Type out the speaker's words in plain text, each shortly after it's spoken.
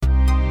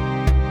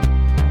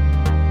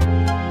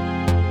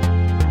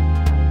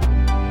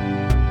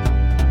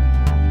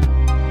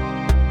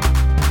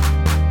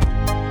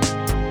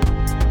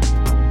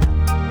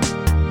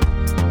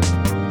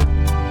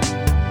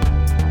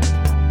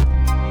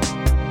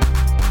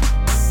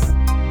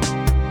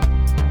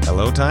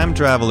Hello, time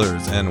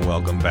travelers, and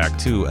welcome back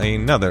to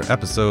another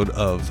episode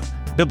of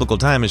Biblical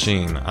Time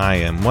Machine. I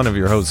am one of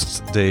your hosts,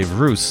 Dave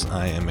Roos.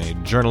 I am a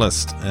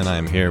journalist, and I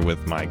am here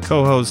with my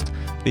co-host,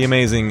 the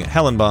amazing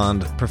Helen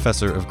Bond,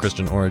 professor of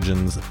Christian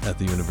origins at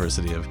the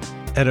University of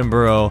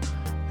Edinburgh.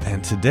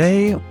 And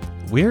today,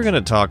 we're going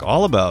to talk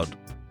all about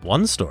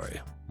one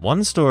story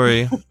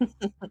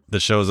that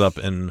shows up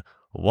in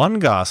one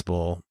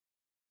gospel,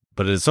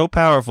 but it is so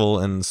powerful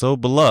and so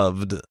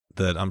beloved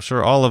that I'm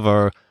sure all of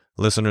our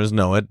listeners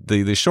know it.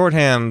 The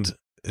shorthand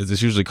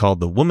is usually called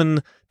the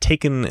woman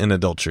taken in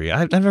adultery.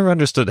 I've never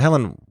understood,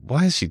 Helen,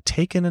 why is she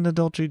taken in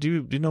adultery?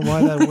 Do you know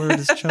why that word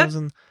is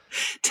chosen?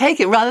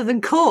 Taken rather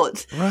than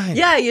caught. Right.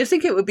 Yeah, you'd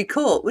think it would be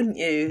caught, wouldn't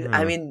you? Yeah.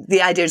 I mean,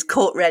 the idea is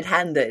caught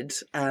red-handed.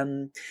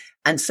 And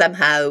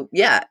somehow,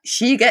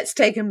 she gets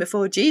taken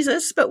before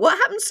Jesus. But what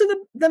happens to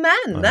the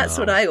man? That's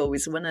what I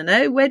always want to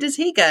know. Where does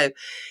he go?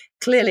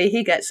 Clearly,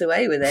 he gets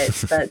away with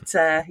it.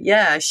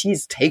 But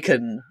she's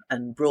taken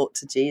and brought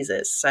to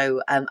Jesus.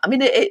 So,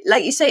 it,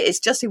 like you say, it's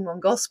just in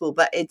one gospel,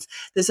 but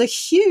there's a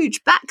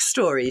huge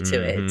backstory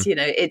to it. You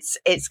know,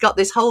 it's got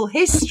this whole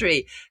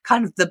history,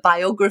 kind of the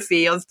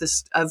biography of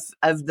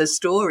the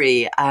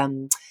story.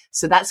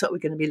 So that's what we're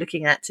going to be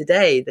looking at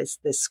today.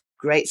 This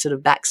great sort of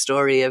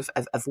backstory of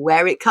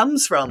where it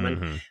comes from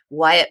and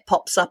why it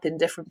pops up in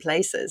different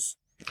places.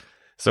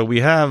 So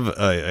we have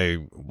a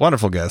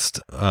wonderful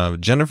guest,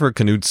 Jennifer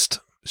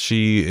Knudst.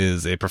 She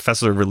is a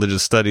professor of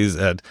religious studies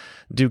at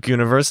Duke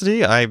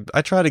University. I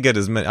try to get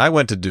I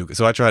went to Duke,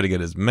 so I try to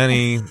get as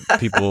many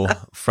people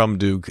from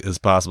Duke as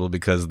possible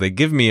because they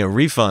give me a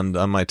refund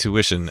on my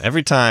tuition.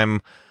 Every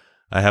time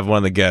I have one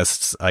of the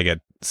guests, I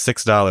get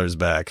 $6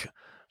 back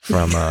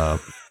from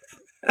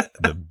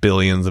the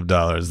billions of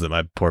dollars that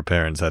my poor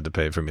parents had to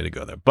pay for me to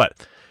go there.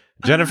 But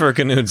Jennifer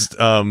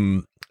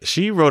Knudst,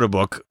 she wrote a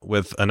book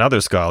with another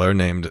scholar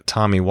named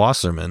Tommy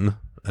Wasserman,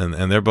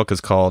 and their book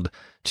is called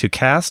To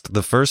Cast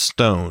the First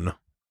Stone,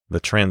 The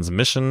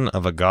Transmission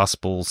of a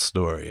Gospel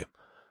Story.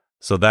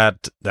 So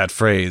that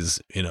phrase,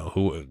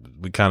 who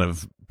we kind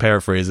of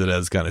paraphrase it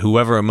as kind of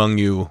whoever among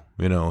you,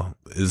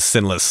 is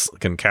sinless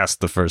can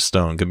cast the first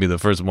stone, can be the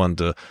first one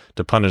to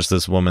punish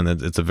this woman.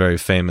 It's a very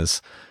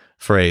famous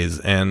phrase.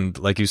 And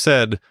like you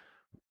said,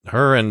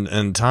 her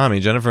and Tommy,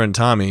 Jennifer and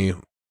Tommy,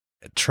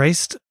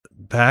 traced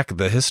back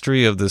the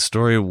history of this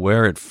story,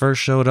 where it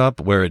first showed up,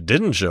 where it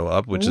didn't show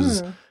up, which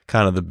is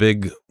kind of the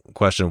big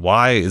question.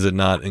 Why is it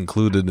not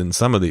included in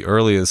some of the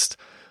earliest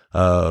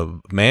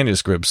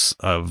manuscripts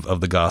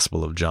of the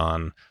Gospel of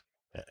John?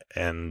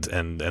 And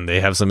they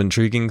have some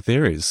intriguing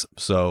theories.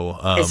 So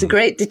it's a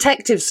great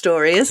detective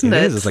story, isn't it?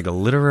 It is. It's like a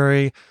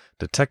literary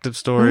detective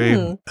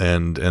story,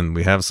 and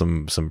we have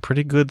some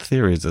pretty good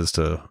theories as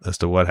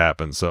to what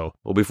happened. So,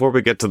 well, before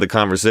we get to the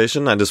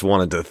conversation, I just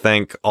wanted to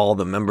thank all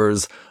the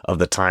members of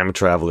the Time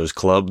Travelers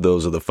Club.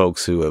 Those are the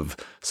folks who have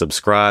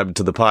subscribed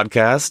to the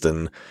podcast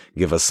and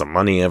give us some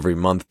money every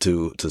month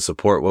to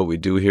support what we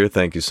do here.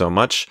 Thank you so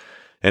much.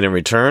 And in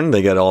return,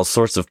 they get all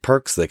sorts of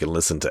perks. They can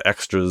listen to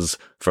extras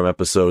from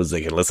episodes.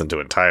 They can listen to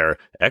entire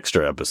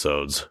extra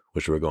episodes,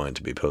 which we're going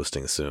to be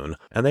posting soon.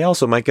 And they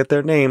also might get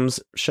their names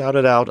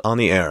shouted out on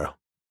the air,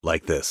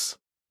 like this.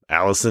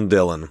 Allison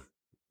Dillon.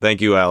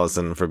 Thank you,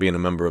 Allison, for being a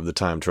member of the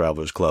Time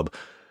Travelers Club.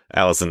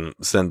 Allison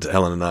sent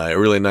Helen and I a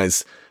really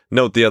nice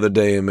note the other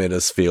day and made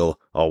us feel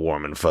all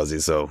warm and fuzzy.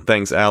 So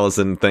thanks,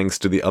 Allison. Thanks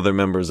to the other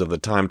members of the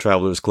Time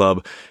Travelers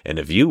Club. And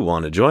if you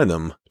want to join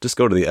them, just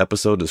go to the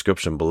episode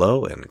description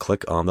below and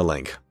click on the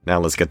link.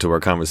 Now let's get to our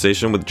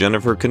conversation with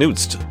Jennifer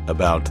Knudst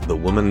about the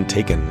woman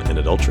taken in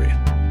adultery.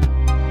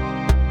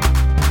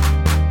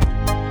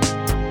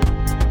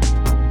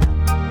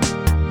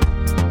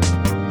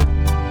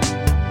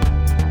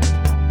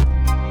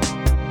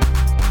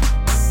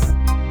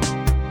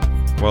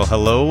 Well,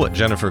 hello,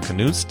 Jennifer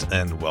Knudst,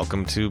 and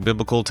welcome to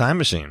Biblical Time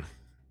Machine.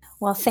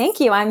 Well, thank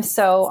you. I'm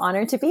so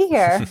honored to be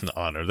here.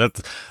 Honored.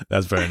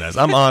 That's very nice.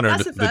 I'm honored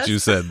that you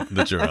said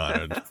that you're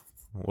honored.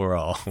 We're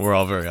all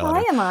very honored. Well,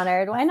 I am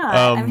honored. Why not?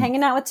 I'm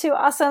hanging out with two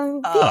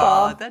awesome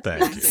people.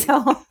 Thank you.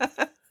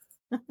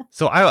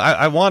 So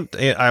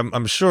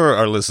I'm sure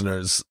our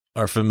listeners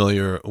are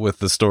familiar with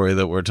the story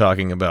that we're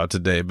talking about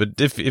today, but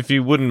if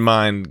you wouldn't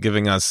mind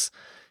giving us,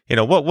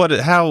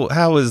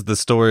 how is the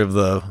story of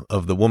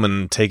the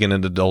woman taken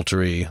in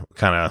adultery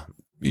kind of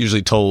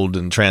usually told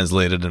and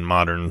translated in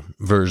modern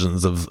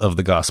versions of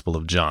the Gospel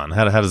of John?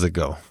 How does it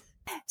go?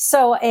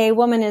 So a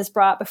woman is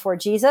brought before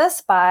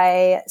Jesus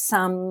by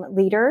some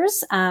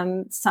leaders.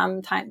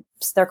 Sometimes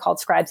they're called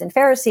scribes and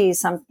Pharisees.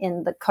 Some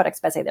in the Codex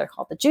Bezae, they're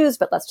called the Jews,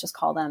 but let's just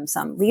call them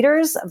some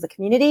leaders of the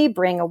community.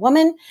 Bring a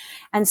woman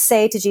and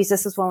say to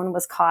Jesus, this woman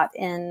was caught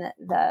in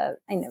the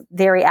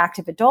very act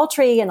of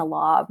adultery. In the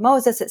law of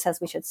Moses, it says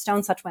we should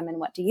stone such women.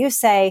 What do you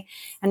say?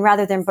 And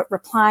rather than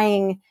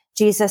replying,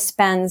 Jesus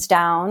bends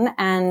down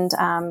and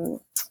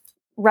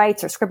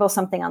writes or scribbles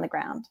something on the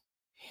ground.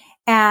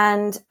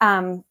 And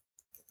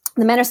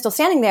the men are still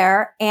standing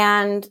there,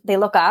 and they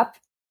look up,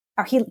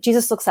 or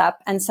Jesus looks up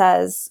and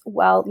says,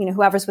 well,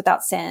 whoever's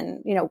without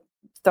sin,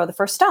 throw the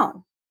first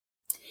stone.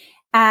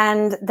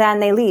 And then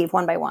they leave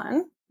one by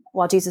one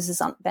while Jesus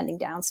is bending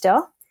down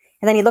still.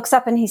 And then he looks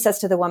up and he says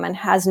to the woman,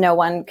 has no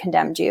one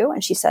condemned you?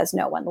 And she says,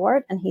 no one,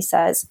 Lord. And he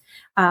says,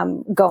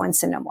 go and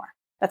sin no more.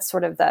 That's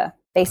sort of the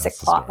basic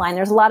plot line.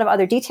 There's a lot of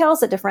other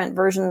details that different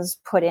versions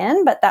put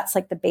in, but that's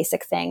like the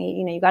basic thing.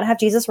 You got to have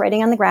Jesus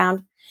writing on the ground.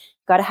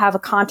 You've got to have a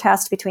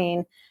contest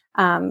between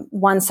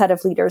one set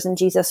of leaders and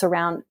Jesus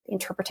around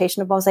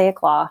interpretation of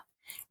Mosaic law.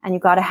 And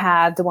you've got to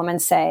have the woman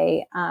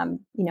say,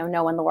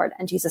 no one, Lord,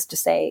 and Jesus to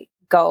say,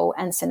 go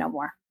and sin no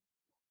more.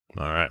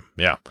 All right.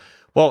 Yeah.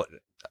 Well,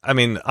 I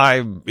mean,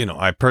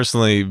 I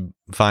personally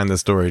find the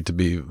story to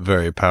be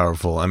very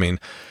powerful. I mean,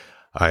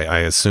 I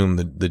assume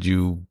that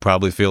you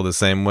probably feel the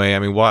same way. I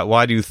mean,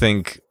 why do you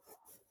think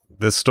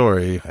this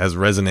story has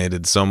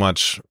resonated so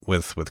much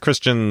with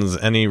Christians,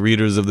 any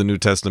readers of the New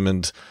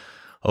Testament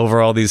over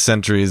all these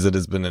centuries that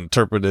has been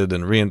interpreted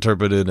and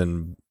reinterpreted,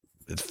 and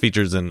it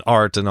features in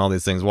art and all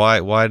these things?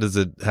 Why does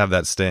it have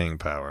that staying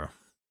power?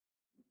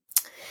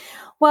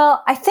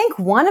 Well, I think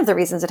one of the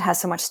reasons it has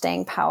so much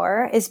staying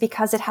power is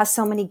because it has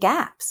so many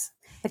gaps.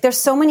 Like there's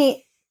so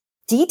many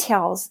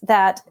details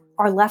that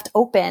are left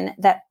open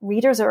that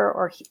readers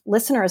or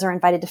listeners are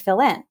invited to fill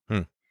in.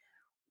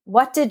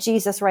 What did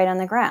Jesus write on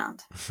the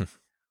ground?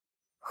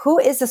 Who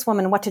is this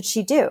woman? What did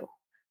she do?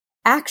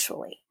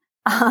 Actually,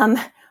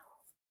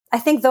 I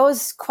think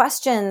those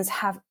questions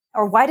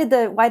why did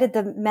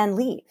the men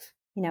leave?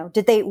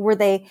 Were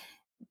they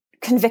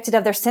convicted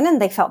of their sin and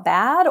they felt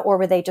bad, or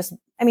were they just,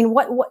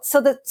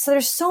 so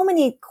there's so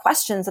many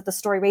questions that the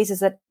story raises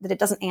that it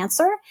doesn't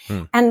answer.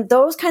 And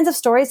those kinds of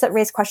stories that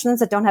raise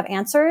questions that don't have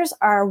answers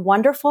are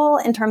wonderful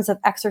in terms of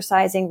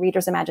exercising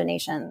readers'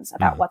 imaginations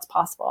about what's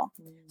possible.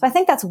 So I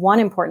think that's one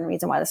important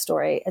reason why the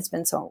story has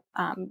been so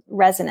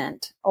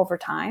resonant over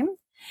time.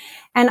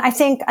 And I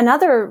think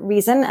another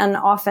reason, and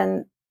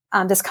often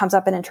this comes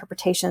up in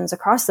interpretations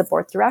across the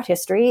board throughout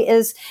history,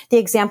 is the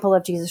example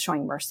of Jesus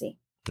showing mercy.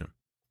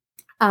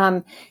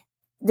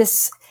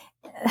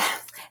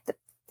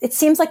 It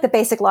seems like the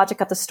basic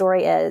logic of the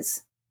story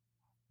is,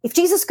 if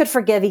Jesus could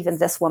forgive even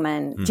this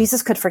woman,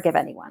 Jesus could forgive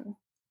anyone.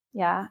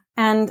 Yeah.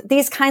 And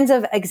these kinds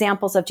of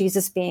examples of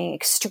Jesus being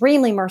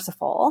extremely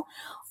merciful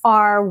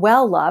are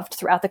well loved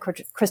throughout the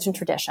Christian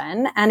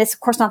tradition. And it's,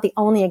 of course, not the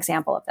only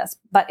example of this,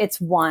 but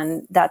it's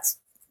one that's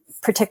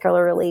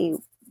particularly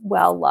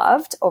well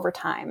loved over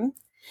time.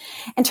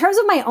 In terms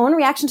of my own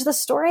reaction to the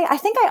story, I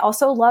think I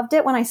also loved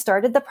it when I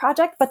started the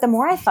project, but the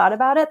more I thought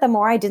about it, the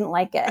more I didn't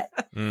like it.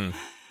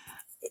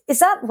 Is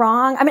that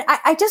wrong? I mean,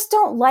 I just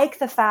don't like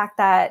the fact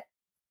that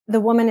the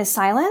woman is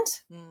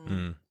silent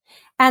and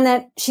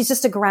that she's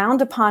just a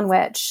ground upon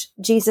which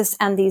Jesus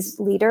and these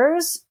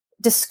leaders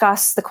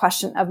discuss the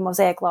question of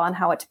Mosaic law and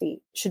how it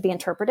should be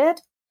interpreted.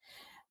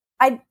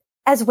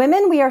 As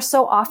women, we are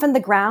so often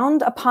the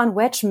ground upon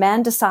which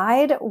men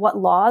decide what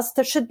laws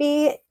there should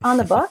be on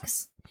the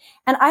books.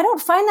 And I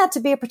don't find that to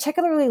be a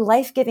particularly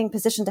life-giving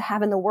position to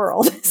have in the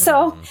world.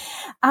 So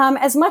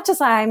as much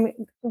as I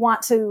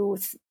want to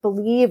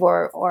believe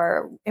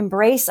or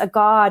embrace a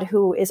God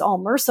who is all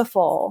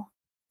merciful,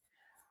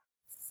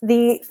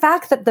 the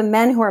fact that the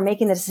men who are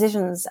making the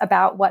decisions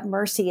about what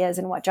mercy is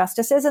and what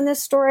justice is in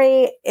this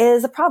story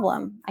is a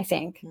problem, I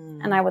think.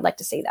 And I would like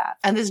to see that.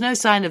 And there's no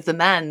sign of the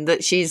man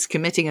that she's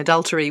committing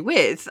adultery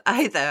with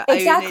either.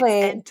 Exactly. I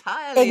mean, it's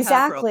entirely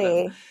her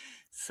problem.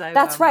 So,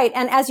 that's right.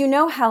 And as you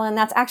know, Helen,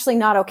 that's actually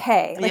not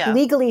okay.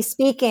 Legally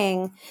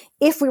speaking,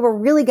 if we were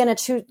really going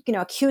to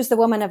accuse the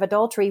woman of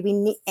adultery,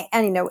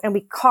 and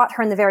we caught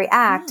her in the very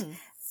act,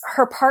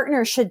 her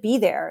partner should be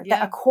there,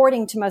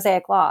 according to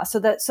Mosaic law. So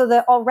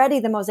that already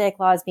the Mosaic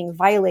law is being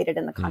violated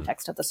in the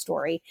context of the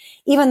story,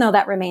 even though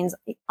that remains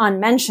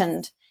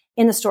unmentioned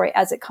in the story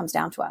as it comes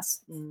down to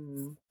us.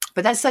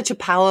 But that's such a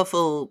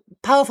powerful,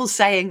 powerful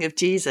saying of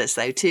Jesus,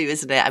 though, too,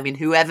 isn't it? I mean,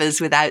 whoever's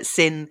without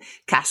sin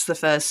cast the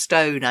first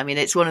stone. I mean,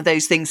 it's one of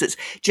those things that's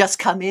just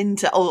come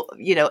into,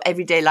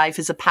 everyday life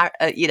as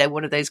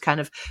one of those kind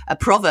of a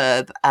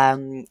proverb,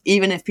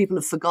 even if people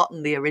have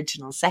forgotten the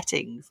original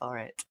setting for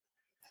it.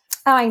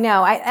 Oh, I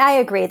know. I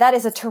agree. That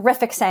is a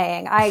terrific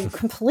saying. I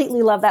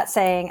completely love that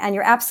saying. And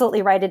you're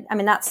absolutely right.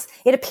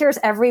 It appears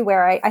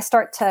everywhere. I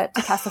start to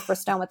cast the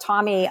first stone with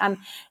Tommy.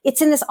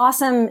 It's in this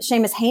awesome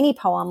Seamus Heaney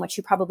poem, which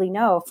you probably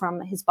know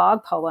from his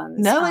Bog poems.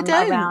 No, I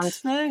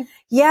don't. No.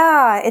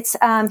 Yeah, it's,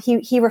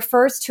 he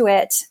refers to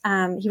it.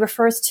 He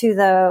refers to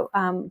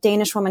the,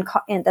 Danish woman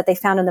that they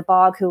found in the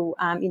bog who,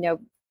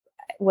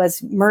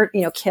 was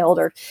killed,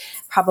 or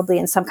probably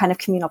in some kind of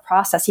communal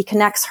process. He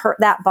connects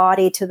that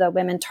body to the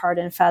women tarred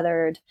and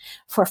feathered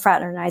for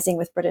fraternizing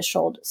with British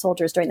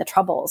soldiers during the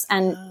Troubles.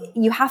 And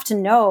you have to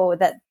know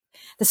that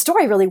the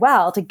story really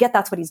well to get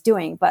that's what he's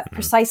doing. But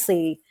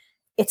precisely,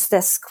 it's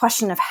this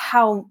question of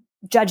how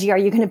judgy are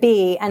you going to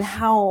be, and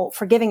how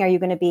forgiving are you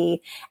going to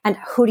be, and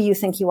who do you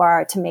think you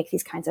are to make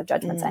these kinds of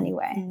judgments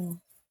anyway?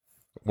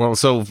 Well,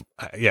 so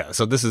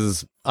this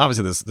is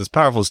obviously this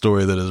powerful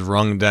story that is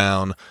rung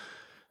down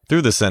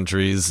through the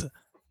centuries,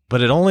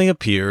 but it only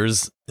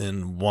appears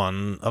in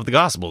one of the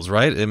Gospels,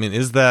 right? I mean,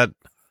 is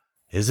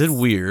it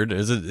weird?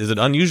 Is it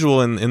unusual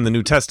in the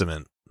New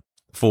Testament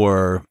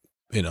for,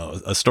 you know,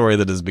 a story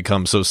that has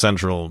become so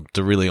central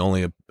to really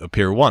only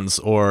appear once,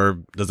 or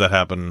does that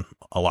happen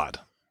a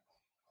lot?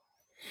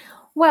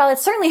 Well, it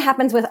certainly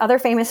happens with other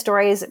famous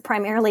stories,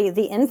 primarily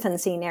the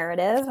infancy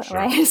narrative, Sure.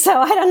 right? So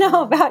I don't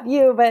know about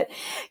you, but,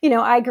 you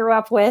know, I grew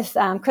up with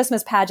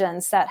Christmas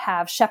pageants that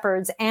have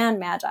shepherds and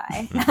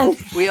magi. And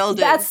We all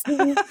do.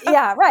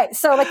 yeah, right.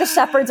 So like the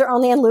shepherds are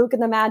only in Luke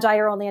and the magi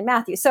are only in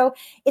Matthew. So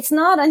it's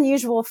not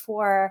unusual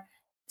for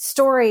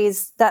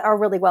stories that are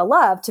really well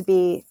loved to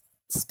be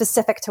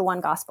specific to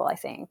one gospel, I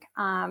think.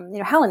 You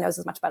know, Helen knows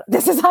as much about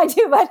this as I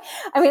do, but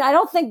I mean, I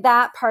don't think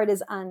that part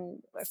is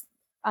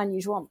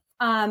unusual.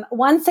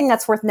 One thing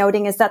that's worth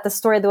noting is that the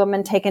story of the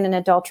woman taken in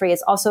adultery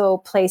is also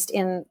placed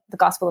in the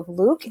Gospel of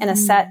Luke in a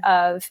set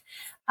of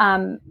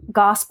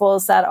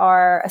Gospels that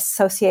are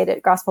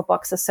Gospel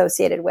books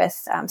associated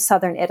with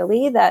southern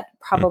Italy that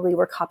probably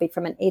were copied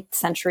from an 8th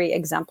century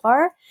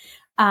exemplar.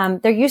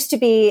 There used to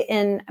be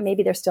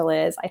maybe there still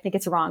is, I think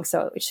it's wrong,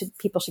 so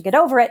people should get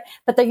over it,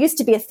 but there used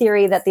to be a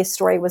theory that this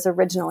story was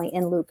originally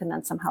in Luke and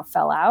then somehow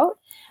fell out.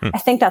 I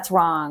think that's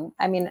wrong.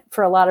 I mean,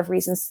 for a lot of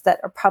reasons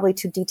that are probably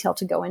too detailed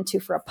to go into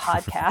for a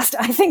podcast.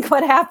 I think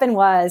what happened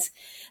was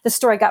the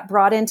story got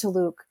brought into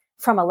Luke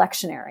from a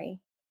lectionary.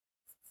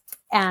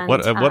 And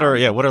what are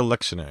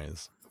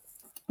lectionaries?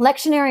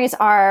 Lectionaries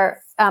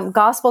are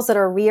Gospels that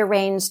are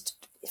rearranged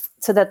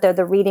so that they're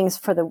the readings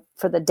for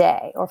the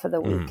day or for the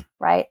week,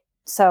 right?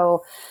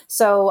 So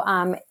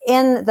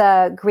in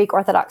the Greek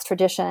Orthodox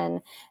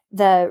tradition,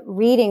 the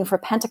reading for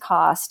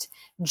Pentecost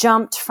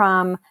jumped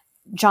from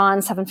John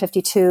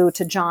 7:52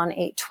 to John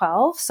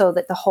 8:12, so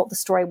that the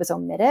story was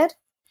omitted.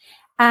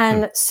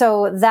 And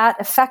so that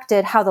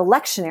affected how the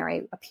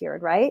lectionary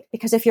appeared, right?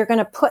 Because if you're going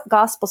to put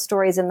gospel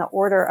stories in the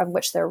order of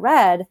which they're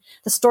read,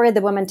 the story of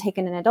the woman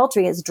taken in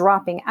adultery is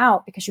dropping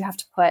out because you have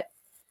to put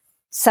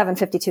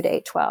 7:52 to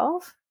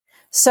 8:12.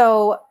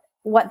 So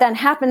what then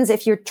happens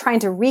if you're trying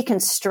to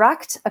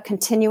reconstruct a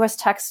continuous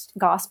text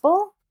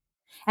gospel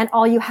and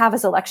all you have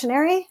is a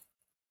lectionary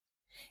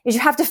is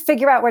you have to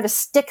figure out where to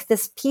stick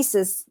these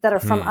pieces that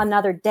are from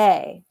another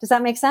day. Does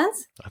that make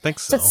sense? I think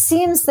so. So it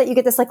seems that you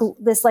get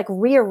this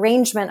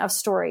rearrangement of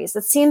stories.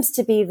 That seems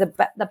to be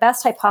the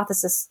best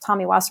hypothesis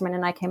Tommy Wasserman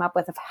and I came up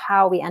with of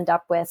how we end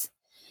up with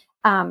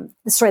the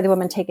story of the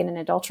woman taken in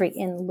adultery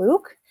in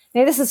Luke.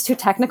 Maybe this is too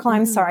technical.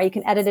 I'm sorry. You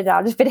can edit it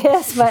out if it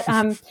is. But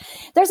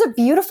there's a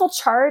beautiful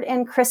chart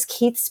in Chris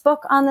Keith's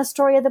book on the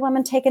story of the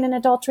woman taken in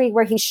adultery,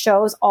 where he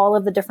shows all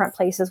of the different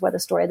places where the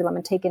story of the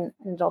woman taken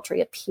in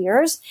adultery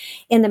appears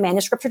in the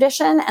manuscript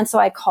tradition. And so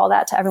I call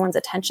that to everyone's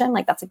attention.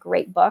 Like, that's a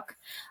great book.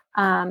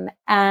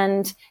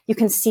 And you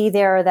can see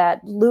there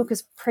that Luke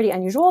is pretty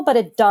unusual, but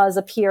it does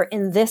appear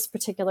in this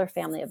particular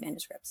family of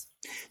manuscripts.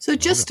 So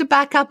just to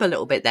back up a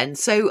little bit then,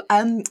 so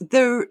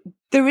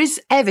there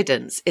is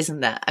evidence, isn't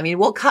there? I mean,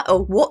 what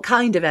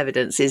kind of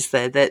evidence is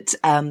there that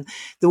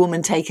the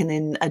woman taken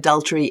in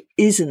adultery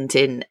isn't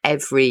in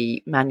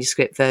every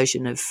manuscript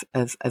version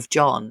of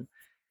John?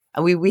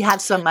 And we had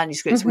some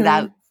manuscripts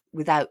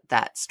without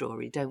that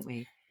story, don't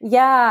we?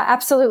 Yeah,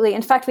 absolutely.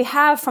 In fact, we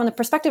have, from the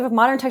perspective of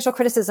modern textual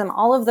criticism,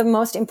 all of the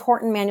most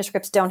important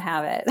manuscripts don't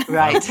have it.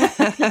 Right.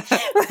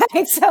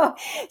 Right. So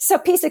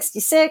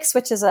P66,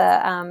 which is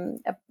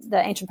the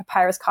ancient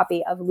papyrus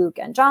copy of Luke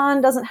and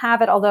John, doesn't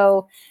have it,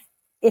 although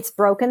it's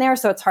broken there,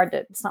 so it's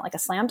not like a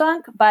slam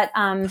dunk. But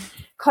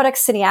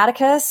Codex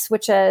Sinaiticus,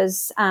 which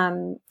is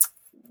one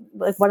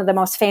of the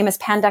most famous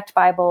Pandect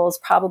Bibles,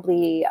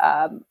 probably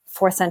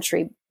 4th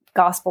century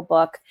gospel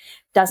book,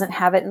 doesn't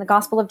have it in the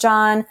Gospel of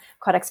John.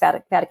 Codex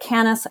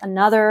Vaticanus,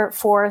 another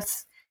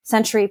 4th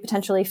century,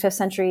 potentially 5th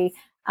century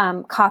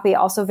copy,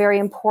 also very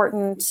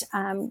important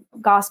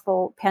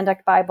gospel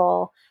Pandect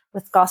Bible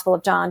with Gospel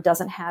of John,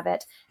 doesn't have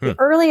it. The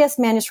earliest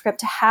manuscript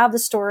to have the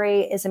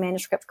story is a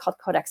manuscript called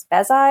Codex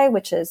Bezae,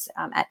 which is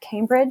at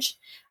Cambridge,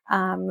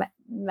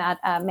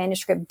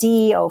 manuscript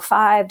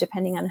D05,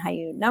 depending on how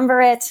you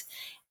number it.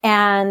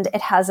 And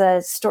it has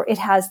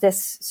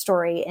this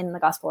story in the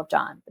Gospel of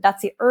John. But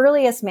that's the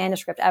earliest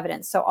manuscript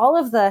evidence. So all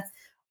of the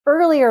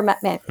earlier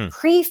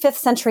pre-5th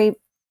century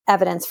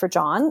evidence for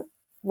John,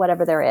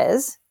 whatever there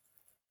is,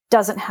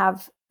 doesn't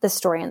have the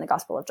story in the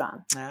Gospel of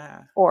John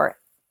or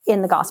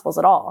in the Gospels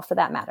at all, for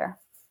that matter.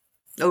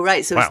 Oh,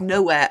 right. So It's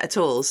nowhere at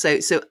all. So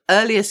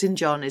earliest in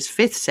John is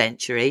 5th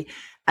century.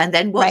 And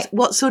then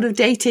what sort of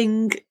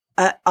dating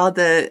are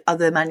the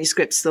other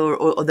manuscripts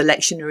or the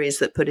lectionaries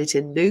that put it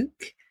in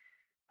Luke?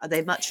 Are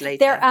they much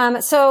later?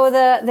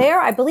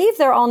 I believe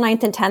they're all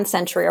 9th and 10th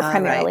century, or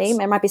primarily. Right.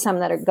 There might be some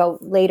that go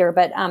later,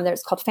 but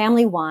there's called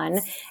Family 1.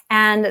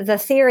 And the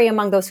theory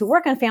among those who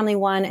work on Family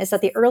 1 is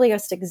that the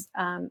earliest,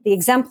 the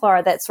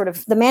exemplar that sort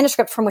of the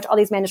manuscript from which all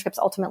these manuscripts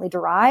ultimately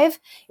derive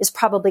is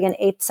probably an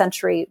 8th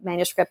century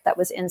manuscript that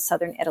was in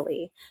southern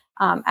Italy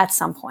at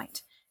some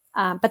point.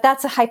 But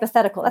that's a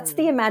hypothetical. That's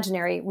the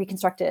imaginary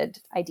reconstructed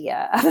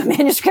idea of a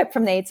manuscript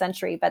from the 8th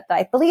century. But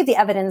I believe the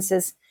evidence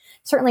is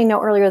certainly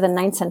no earlier than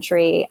 9th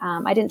century.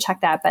 I didn't check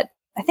that, but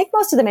I think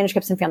most of the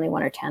manuscripts in Family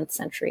 1 are 10th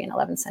century and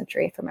 11th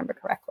century, if I remember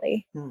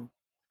correctly.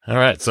 All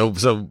right. So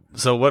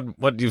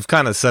what you've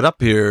kind of set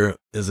up here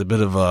is a bit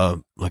of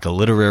a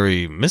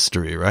literary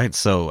mystery, right?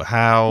 So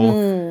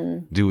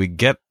how do we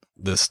get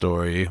this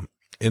story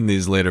in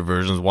these later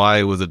versions?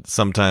 Why was it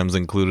sometimes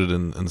included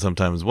and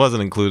sometimes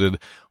wasn't included?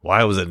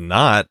 Why was it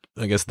not?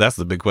 I guess that's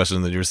the big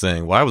question that you're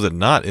saying. Why was it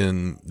not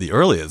in the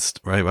earliest,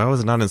 right? Why was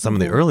it not in some of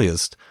the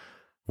earliest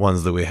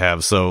ones that we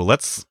have? So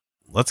let's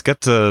get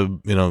to,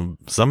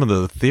 some of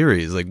the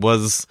theories. Like,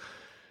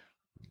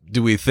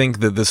 do we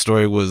think that this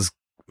story was,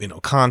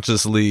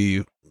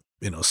 consciously,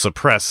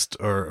 suppressed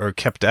or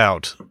kept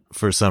out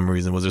for some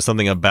reason? Was there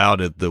something about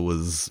it that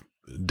was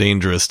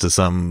dangerous to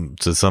some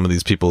of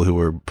these people who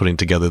were putting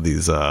together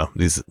these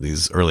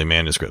early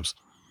manuscripts?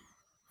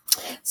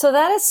 So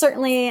that is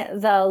certainly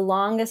the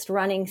longest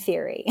running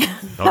theory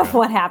of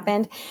what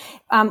happened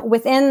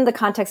within the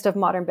context of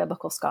modern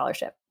biblical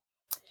scholarship.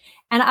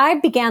 And I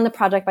began the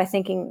project by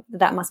thinking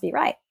that must be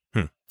right.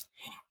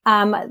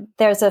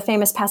 There's a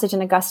famous passage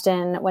in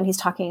Augustine when he's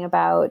talking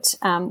about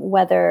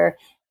whether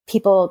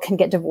people can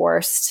get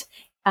divorced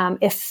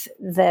if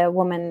their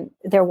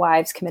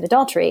wives commit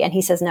adultery. And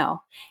he says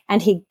no.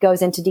 And he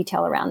goes into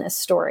detail around this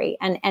story.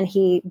 And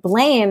he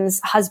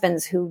blames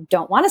husbands who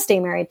don't want to stay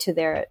married to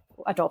their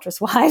adulterous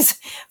wives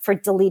for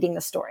deleting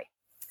the story.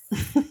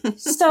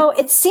 So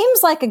it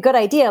seems like a good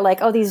idea, like,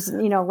 oh, these,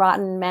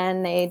 rotten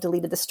men, they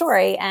deleted the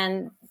story.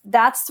 And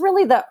that's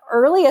really the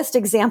earliest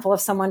example of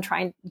someone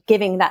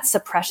giving that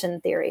suppression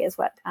theory, is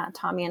what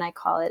Tommy and I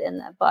call it in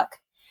the book.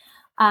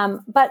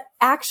 But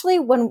actually,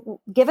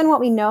 given what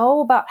we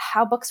know about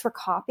how books were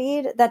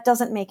copied, that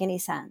doesn't make any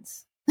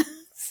sense.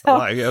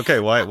 Why?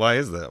 Okay, why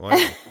is that?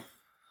 Why?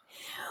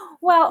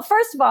 Well,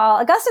 first of all,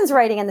 Augustine's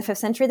writing in the 5th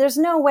century. There's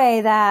no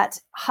way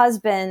that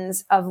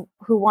husbands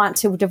who want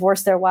to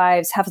divorce their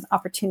wives have an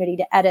opportunity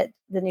to edit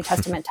the New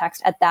Testament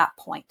text at that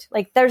point.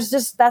 Like, that's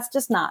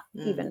just not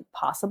even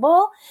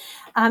possible.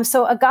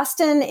 So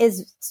Augustine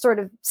is sort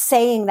of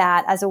saying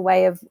that as a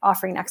way of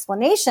offering an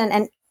explanation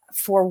and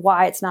for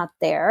why it's not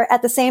there.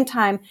 At the same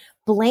time,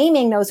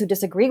 blaming those who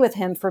disagree with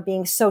him for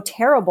being so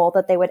terrible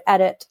that they would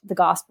edit the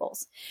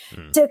Gospels.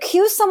 To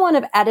accuse someone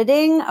of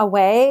editing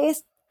away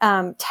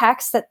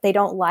text that they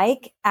don't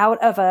like out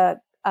of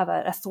an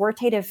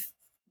authoritative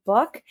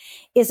book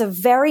is a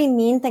very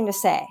mean thing to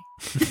say.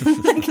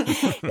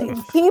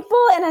 People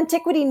in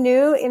antiquity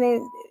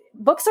knew,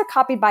 books are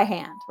copied by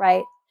hand,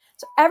 right?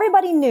 So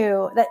everybody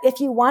knew that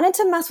if you wanted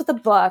to mess with a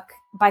book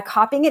by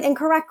copying it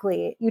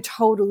incorrectly, you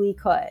totally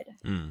could.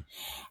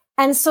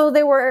 And so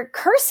there were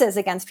curses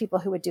against people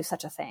who would do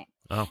such a thing.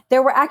 Oh.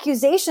 There were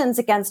accusations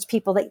against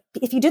people that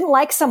if you didn't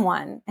like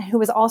someone who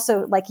was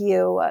also like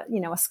you,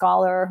 a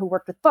scholar who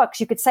worked with books,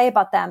 you could say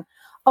about them,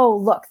 oh,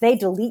 look, they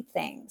delete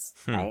things,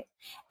 right?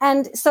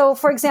 And so,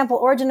 for example,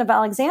 Origen of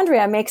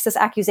Alexandria makes this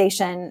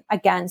accusation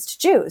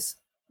against Jews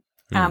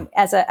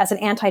as an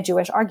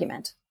anti-Jewish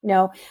argument.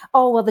 Oh,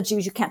 well, the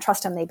Jews, you can't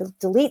trust them. They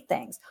delete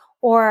things.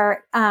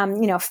 Or,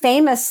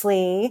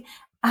 famously,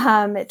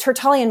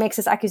 Tertullian makes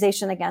this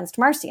accusation against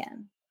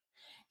Marcion.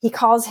 He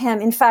calls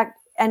him, in fact,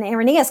 and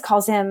Irenaeus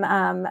calls him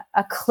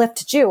a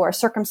clipped Jew or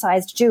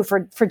circumcised Jew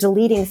for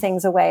deleting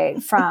things away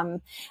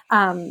from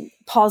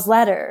Paul's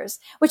letters,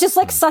 which is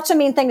like such a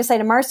mean thing to say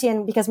to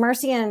Marcion, because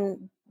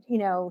Marcion,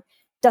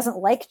 doesn't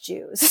like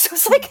Jews. So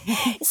it's like,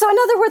 so in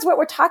other words, what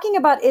we're talking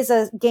about is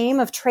a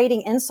game of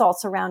trading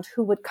insults around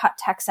who would cut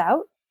texts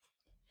out.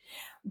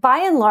 By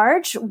and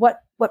large, what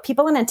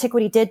people in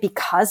antiquity did,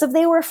 because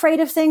they were afraid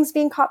of things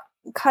being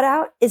cut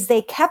out, is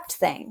they kept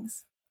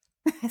things.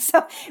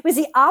 So it was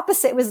the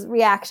opposite. It was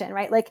reaction,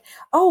 right? Like,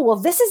 oh, well,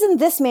 this is in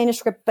this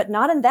manuscript, but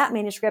not in that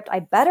manuscript. I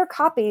better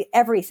copy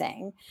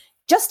everything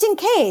just in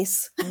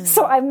case.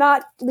 So I'm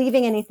not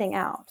leaving anything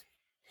out.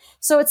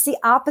 So it's the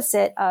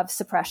opposite of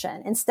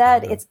suppression.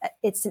 Instead,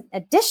 it's an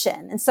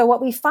addition. And so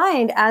what we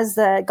find as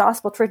the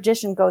gospel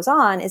tradition goes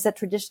on is that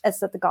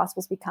the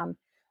gospels become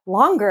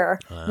longer,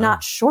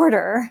 not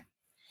shorter.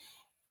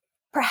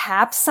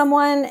 Perhaps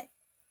someone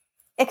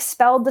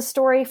expelled the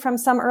story from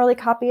some early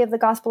copy of the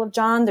Gospel of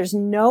John. There's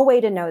no way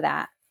to know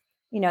that.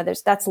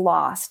 That's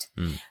lost.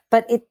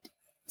 But it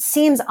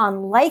seems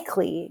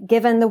unlikely,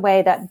 given the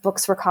way that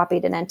books were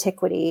copied in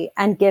antiquity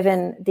and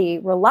given the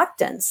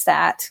reluctance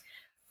that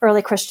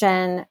early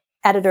Christian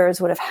editors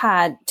would have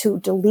had to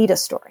delete a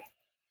story.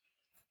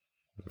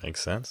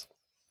 Makes sense.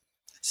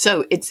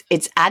 So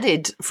it's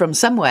added from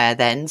somewhere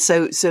then.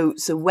 So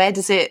where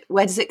does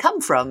it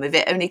come from? If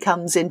it only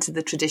comes into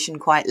the tradition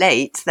quite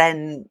late,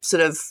 then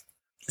sort of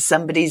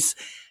somebody's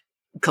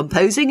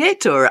composing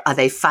it, or are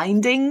they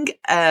finding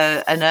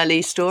an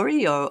early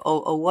story, or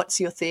what's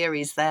your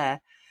theories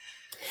there?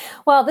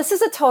 Well, this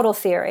is a total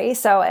theory.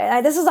 So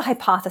this is a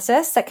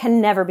hypothesis that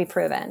can never be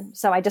proven.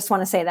 So I just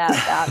want to say that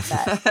at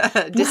the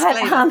outset.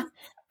 Disclaimer.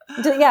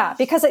 Yeah,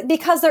 because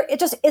it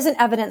just isn't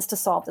evidence to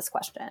solve this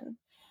question.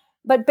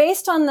 But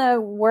based on the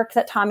work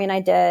that Tommy and I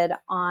did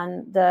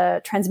on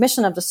the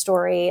transmission of the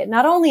story,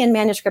 not only in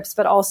manuscripts,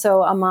 but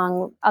also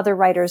among other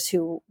writers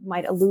who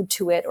might allude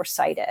to it or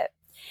cite it,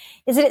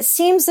 is that it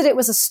seems that it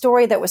was a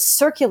story that was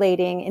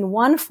circulating in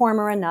one form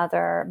or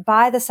another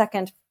by the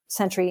 2nd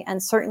century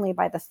and certainly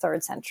by the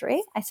 3rd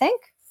century, I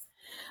think.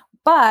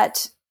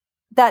 But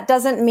that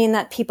doesn't mean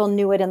that people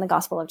knew it in the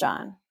Gospel of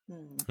John.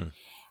 Mm-hmm.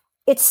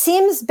 It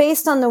seems,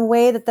 based on the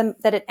way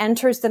that it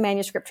enters the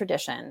manuscript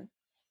tradition,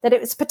 that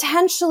it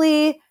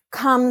potentially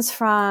comes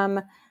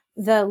from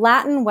the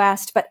Latin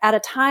West, but at a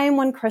time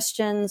when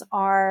Christians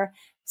are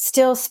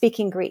still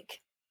speaking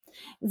Greek.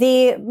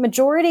 The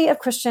majority of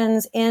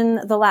Christians in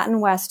the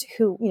Latin West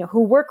who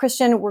were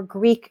Christian were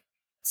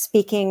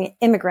Greek-speaking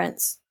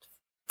immigrants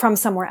from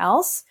somewhere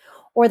else,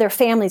 or their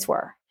families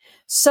were.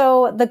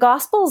 So the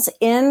Gospels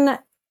in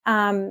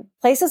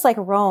places like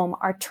Rome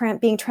are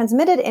being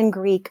transmitted in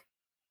Greek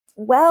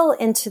well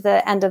into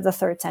the end of the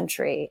 3rd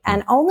century.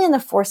 And only in the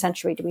 4th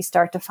century do we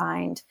start to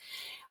find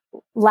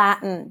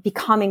Latin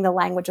becoming the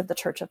language of the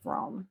Church of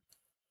Rome.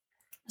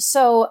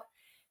 So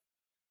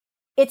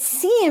it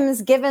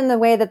seems, given the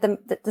way that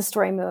the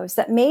story moves,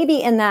 that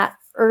maybe in that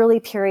early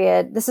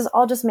period, this is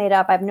all just made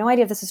up. I have no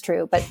idea if this is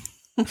true, but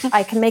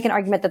I can make an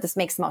argument that this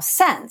makes the most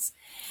sense,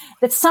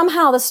 that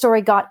somehow the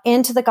story got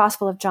into the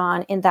Gospel of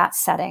John in that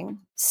setting,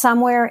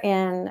 somewhere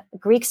in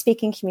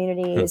Greek-speaking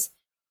communities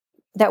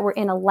that were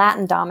in a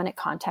Latin-dominant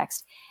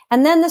context.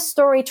 And then the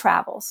story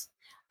travels.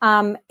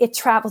 It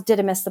travels.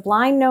 Didymus the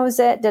Blind knows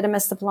it.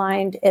 Didymus the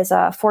Blind is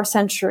a 4th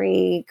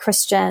century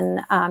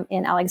Christian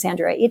in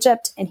Alexandria,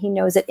 Egypt, and he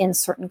knows it in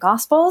certain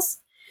Gospels.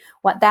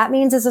 What that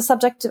means is a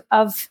subject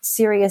of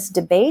serious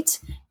debate.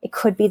 It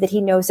could be that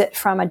he knows it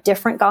from a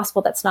different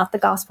Gospel that's not the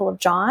Gospel of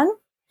John.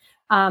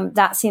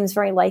 That seems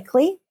very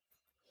likely.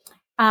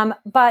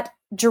 But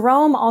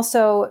Jerome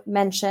also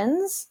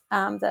mentions,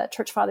 the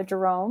church father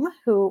Jerome,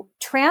 who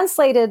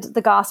translated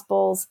the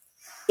Gospels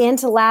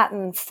into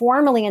Latin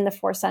formally in the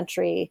 4th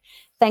century,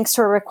 thanks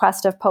to a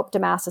request of Pope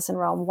Damasus in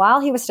Rome while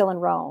he was still in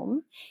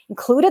Rome,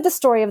 included the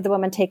story of the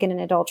woman taken in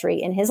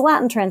adultery in his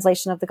Latin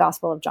translation of the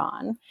Gospel of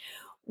John,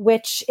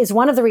 which is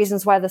one of the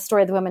reasons why the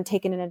story of the woman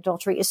taken in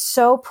adultery is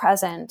so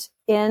present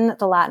in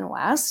the Latin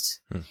West.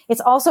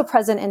 It's also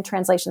present in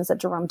translations that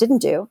Jerome didn't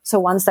do, so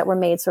ones that were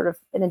made sort of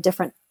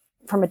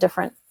from a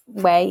different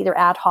way, either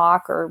ad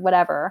hoc or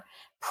whatever,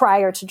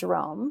 prior to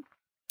Jerome.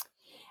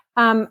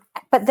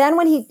 But then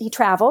when he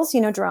travels,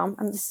 Jerome,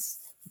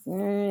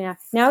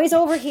 now he's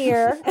over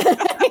here.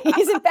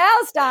 He's in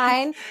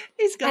Palestine.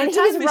 He's got a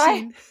time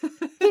machine.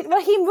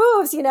 He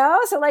moves,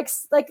 so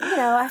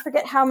I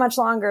forget how much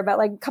longer, but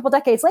like a couple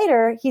decades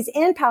later, he's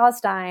in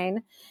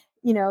Palestine,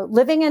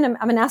 living in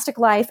a monastic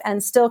life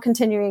and still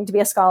continuing to be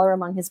a scholar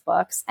among his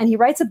books. And he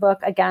writes a book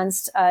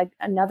against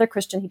another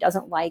Christian he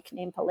doesn't like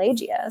named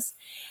Pelagius.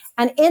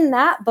 And in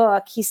that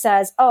book, he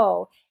says,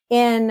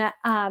 in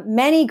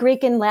many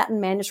Greek and Latin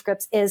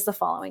manuscripts is the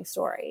following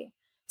story.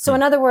 So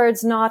in other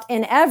words, not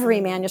in every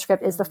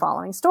manuscript is the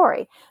following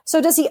story. So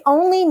does he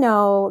only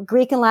know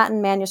Greek and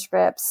Latin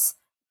manuscripts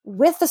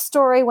with the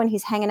story when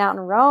he's hanging out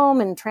in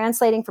Rome and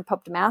translating for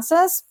Pope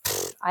Damasus?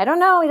 I don't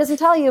know. He doesn't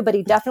tell you, but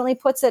he definitely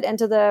puts it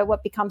into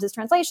what becomes his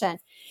translation.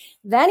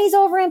 Then he's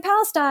over in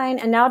Palestine,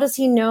 and now does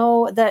he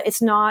know that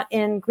it's not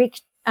in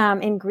Greek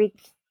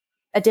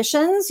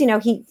editions?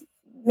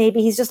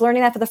 Maybe he's just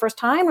learning that for the first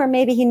time, or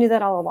maybe he knew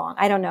that all along.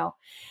 I don't know.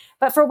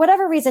 But for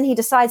whatever reason, he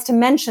decides to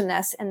mention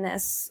this in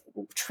this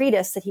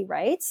treatise that he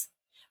writes,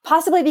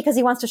 possibly because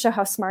he wants to show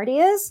how smart he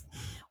is.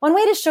 One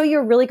way to show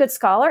you're a really good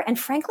scholar, and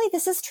frankly,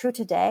 this is true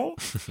today.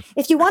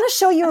 If you want to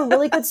show you're a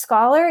really good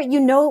scholar,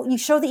 you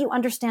show that you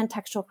understand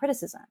textual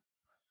criticism.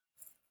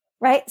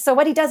 Right? So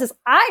what he does is,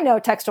 I know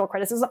textual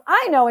criticism.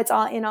 I know it's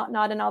not in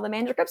all the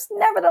manuscripts.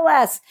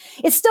 Nevertheless,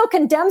 it still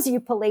condemns you,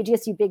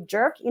 Pelagius, you big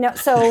jerk.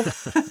 So.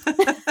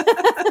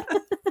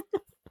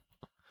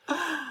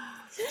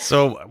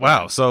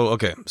 Wow.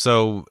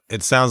 So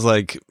it sounds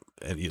like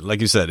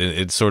you said,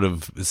 it sort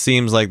of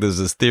seems like there's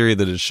this theory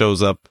that it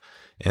shows up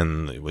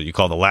in what you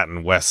call the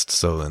Latin West.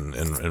 So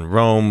in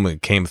Rome,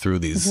 it came through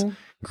these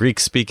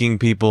Greek-speaking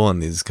people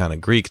and these kind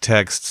of Greek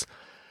texts.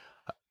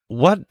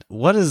 What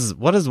is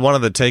one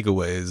of the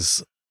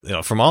takeaways,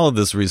 from all of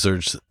this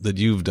research that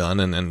you've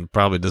done and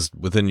probably just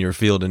within your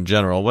field in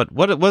general? What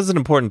was an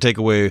important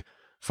takeaway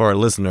for our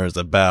listeners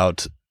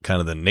about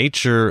kind of the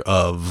nature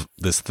of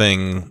this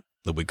thing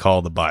that we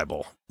call the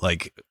Bible?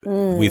 Like,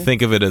 we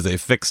think of it as a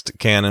fixed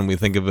canon. We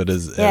think of it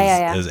as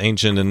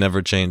ancient and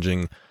never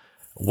changing.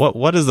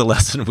 What is the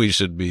lesson we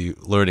should be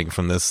learning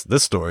from this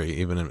story,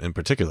 even in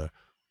particular?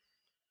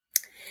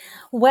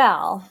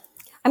 Well,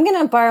 I'm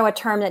going to borrow a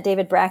term that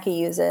David Brackey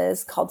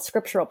uses called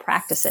scriptural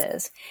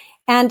practices.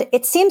 And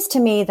it seems to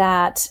me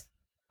that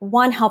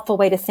one helpful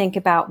way to think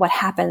about what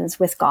happens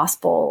with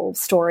gospel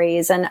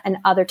stories and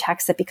other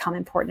texts that become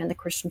important in the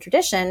Christian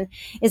tradition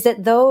is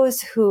that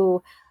those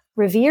who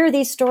revere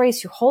these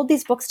stories, who hold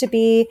these books to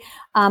be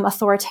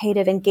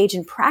authoritative, engage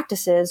in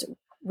practices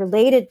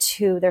related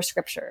to their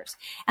scriptures.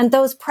 And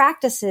those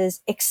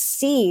practices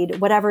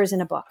exceed whatever is in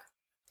a book.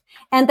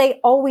 And they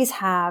always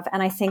have,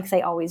 and I think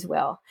they always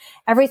will.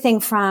 Everything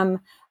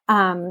from,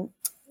 the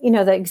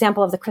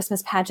example of the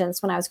Christmas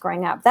pageants when I was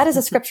growing up, that is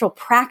a scriptural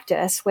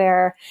practice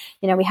where,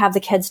 we have the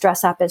kids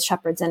dress up as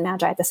shepherds and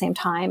magi at the same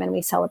time, and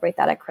we celebrate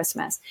that at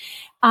Christmas.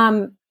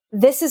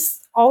 this has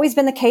always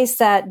been the case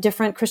that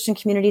different Christian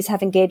communities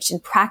have engaged in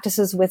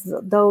practices with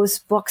those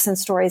books and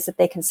stories that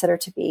they consider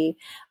to be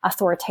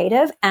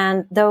authoritative.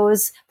 And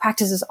those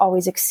practices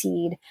always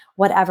exceed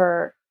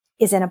whatever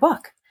is in a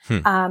book.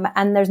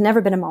 And there's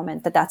never been a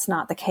moment that that's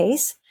not the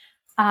case.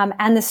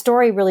 And the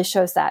story really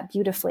shows that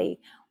beautifully.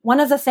 One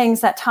of the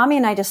things that Tommy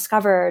and I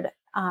discovered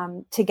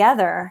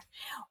together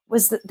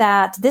was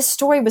that this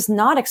story was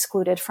not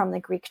excluded from the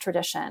Greek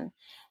tradition.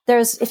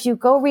 If you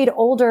go read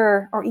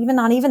older, or even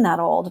not even that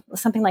old,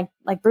 something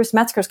like Bruce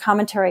Metzger's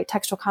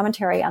textual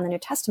commentary on the New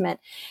Testament,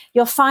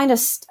 you'll find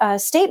a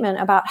statement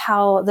about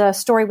how the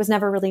story was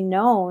never really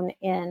known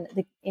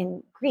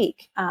in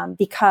Greek,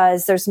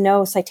 because there's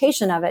no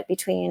citation of it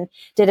between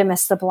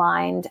Didymus the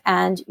Blind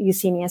and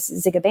Eusebius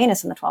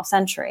Zigabanus in the 12th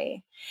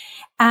century.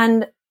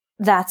 And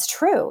that's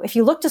true. If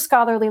you look to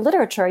scholarly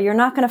literature, you're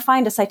not going to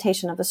find a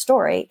citation of the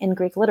story in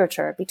Greek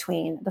literature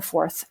between the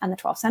 4th and the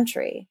 12th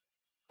century.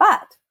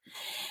 But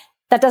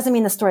that doesn't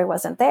mean the story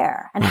wasn't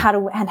there. And how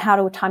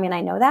do Tommy and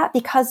I know that?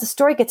 Because the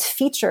story gets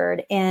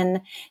featured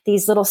in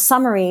these little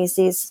summaries,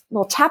 these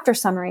little chapter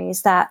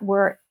summaries that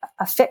were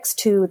affixed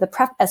to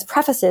as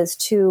prefaces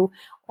to,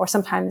 or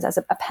sometimes as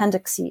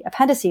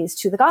appendices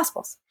to the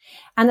Gospels.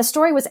 And the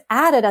story was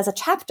added as a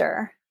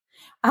chapter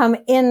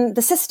in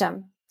the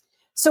system.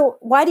 So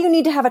why do you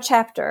need to have a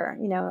chapter,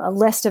 a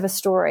list of a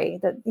story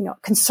that,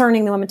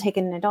 concerning the woman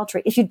taken in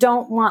adultery? If you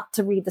don't want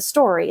to read the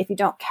story, if you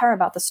don't care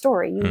about the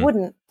story, you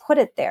wouldn't put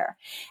it there.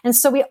 And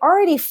so we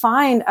already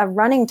find a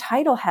running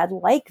title head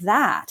like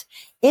that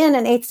in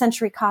an 8th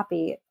century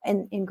copy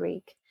in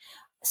Greek.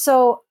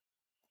 So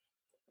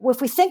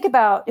if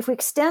we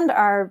extend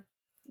our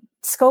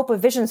scope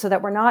of vision so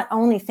that we're not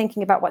only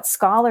thinking about what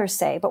scholars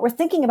say, but we're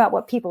thinking about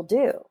what people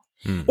do.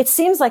 It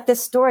seems like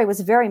this story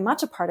was very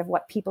much a part of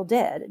what people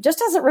did,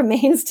 just as it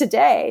remains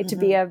today to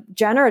be a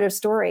generative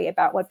story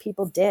about what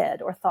people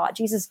did or thought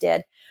Jesus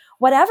did,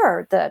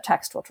 whatever the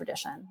textual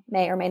tradition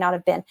may or may not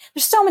have been.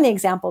 There's so many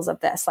examples of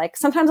this. Like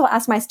sometimes I'll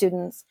ask my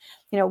students,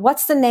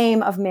 what's the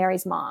name of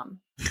Mary's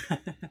mom?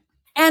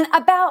 And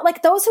about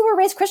like those who were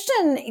raised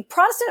Christian,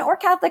 Protestant or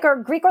Catholic or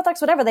Greek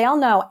Orthodox, whatever, they all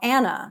know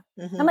Anna.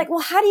 I'm like, well,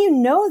 how do you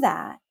know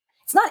that?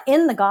 It's not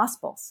in the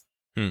Gospels.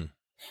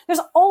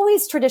 There's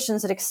always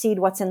traditions that exceed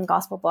what's in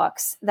gospel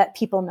books that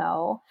people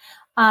know.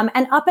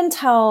 And up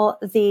until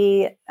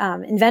the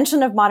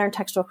invention of modern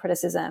textual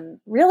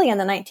criticism, really in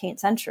the 19th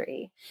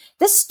century,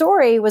 this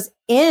story was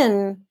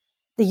in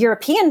the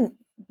European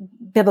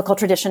biblical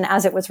tradition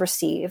as it was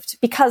received,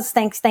 because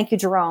thank you,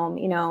 Jerome,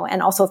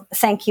 and also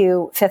thank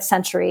you, 5th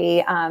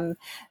century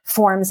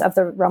forms of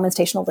the Roman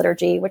stational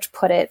liturgy, which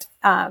put it,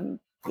 on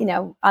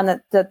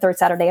the third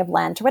Saturday of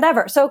Lent or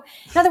whatever. So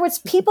in other words,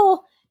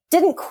 people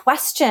didn't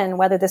question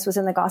whether this was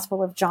in the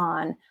Gospel of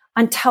John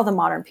until the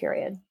modern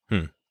period.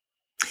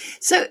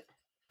 So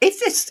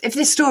if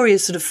this story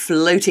is sort of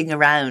floating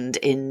around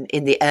in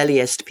the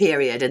earliest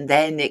period, and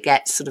then it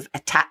gets sort of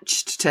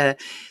attached to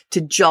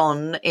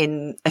John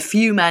in a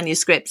few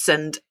manuscripts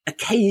and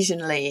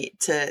occasionally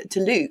to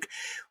Luke,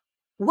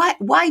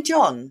 why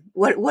John?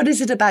 What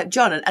is it about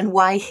John, and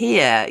why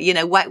here?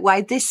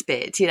 Why this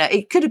bit?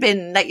 It could have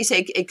been, like you say,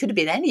 it could have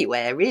been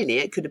anywhere really.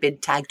 It could have been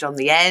tagged on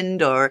the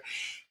end, or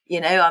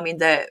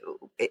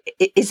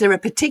is there a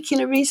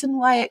particular reason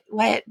why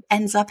it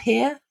ends up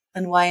here?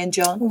 And why in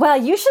John? Well,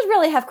 you should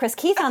really have Chris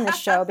Keith on this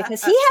show,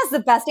 because he has the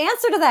best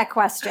answer to that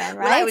question,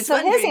 right? Well, I was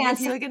wondering if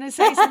you were going to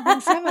say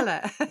something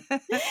similar.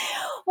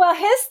 Well,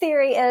 his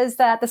theory is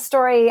that the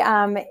story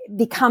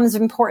becomes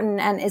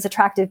important and is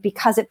attractive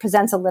because it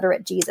presents a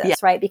literate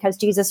Jesus, right? Because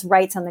Jesus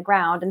writes on the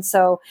ground. And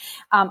so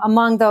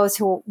among those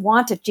who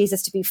wanted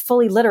Jesus to be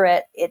fully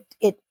literate,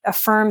 it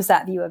affirms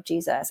that view of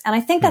Jesus. And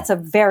I think that's a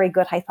very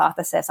good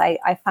hypothesis.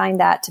 I find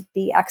that to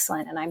be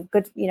excellent. And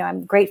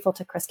I'm grateful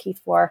to Chris Keith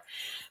for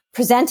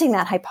presenting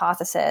that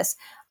hypothesis.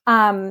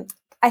 I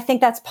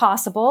think that's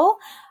possible.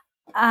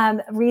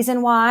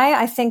 Reason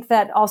why, I think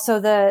that also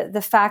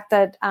the fact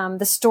that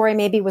the story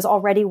maybe was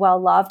already well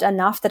loved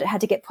enough that it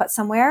had to get put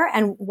somewhere.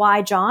 And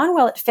why John?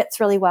 Well, it fits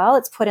really well.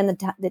 It's put in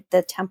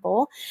the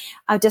temple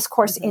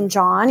discourse in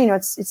John.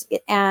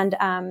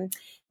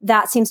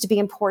 That seems to be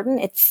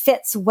important. It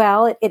fits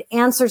well. It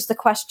answers the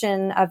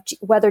question of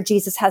whether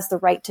Jesus has the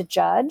right to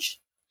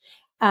judge.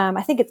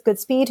 I think it's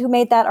Goodspeed who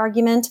made that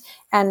argument.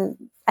 And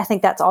I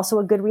think that's also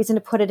a good reason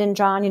to put it in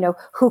John.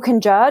 Who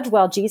can judge?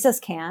 Well, Jesus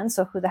can.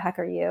 So who the heck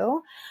are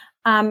you?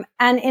 And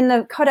in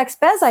the Codex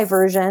Bezae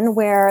version,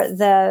 where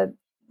the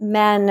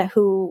men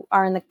who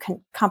are in the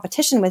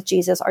competition with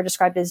Jesus are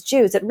described as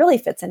Jews, it really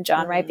fits in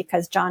John, right?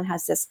 Because John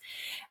has this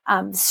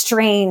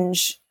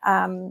strange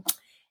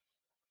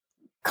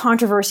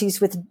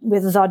controversies with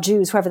the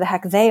Jews, whoever the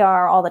heck they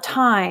are, all the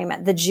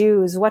time. The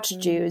Jews, what's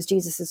Jews?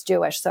 Jesus is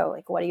Jewish. So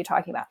what are you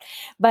talking about?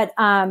 But,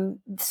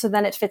 so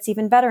then it fits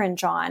even better in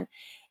John.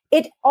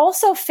 It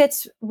also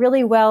fits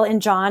really well in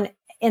John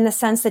in the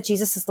sense that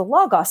Jesus is the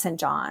Logos in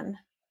John.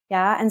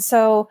 Yeah. And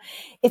so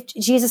if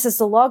Jesus is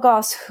the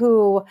Logos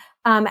who,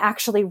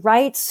 actually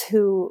writes,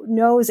 who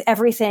knows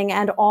everything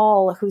and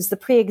all, who's the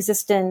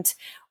pre-existent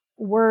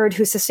Word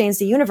who sustains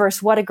the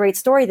universe, what a great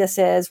story this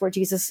is, where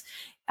Jesus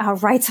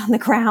writes on the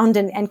ground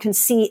and can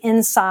see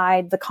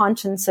inside the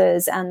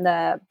consciences and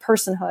the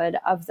personhood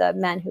of the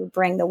men who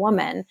bring the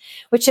woman,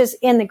 which is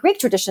in the Greek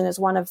tradition is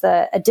one of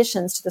the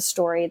additions to the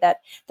story,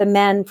 that the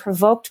men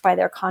provoked by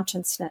their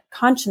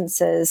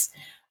consciences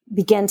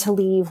begin to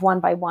leave one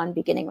by one,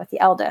 beginning with the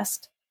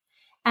eldest.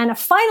 And a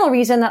final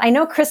reason that I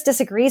know Chris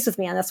disagrees with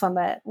me on this one,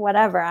 but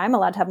whatever, I'm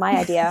allowed to have my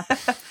idea.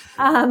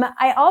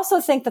 I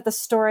also think that the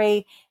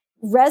story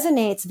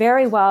resonates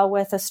very well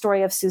with the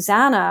story of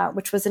Susanna,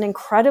 which was an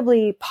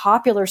incredibly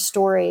popular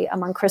story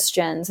among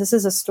Christians. This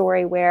is a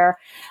story where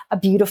a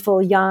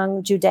beautiful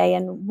young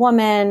Judean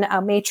woman,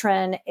 a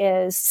matron,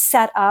 is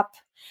set up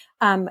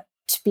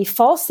to be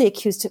falsely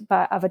accused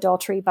of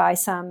adultery by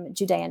some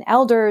Judean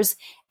elders.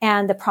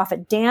 And the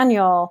prophet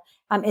Daniel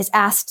is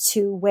asked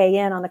to weigh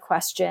in on the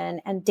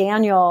question. And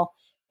Daniel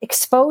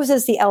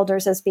exposes the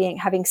elders as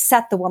having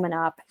set the woman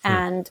up,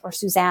 or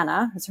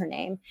Susanna is her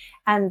name.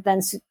 And then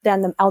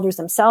the elders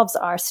themselves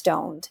are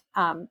stoned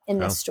in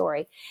this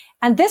story.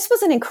 And this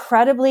was an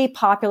incredibly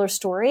popular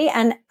story.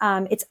 And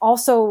it's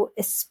also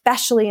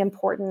especially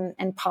important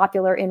and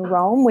popular in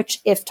Rome,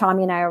 which, if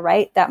Tommy and I are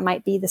right, that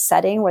might be the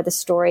setting where the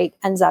story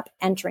ends up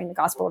entering the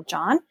Gospel of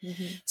John.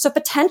 Mm-hmm. So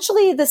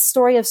potentially the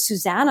story of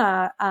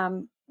Susanna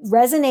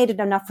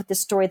resonated enough with the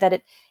story that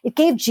it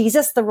gave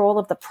Jesus the role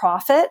of the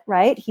prophet,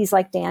 right? He's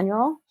like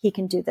Daniel. He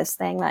can do this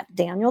thing that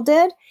Daniel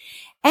did.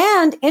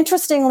 And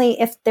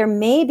interestingly, if there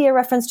may be a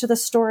reference to the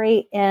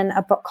story in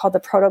a book called the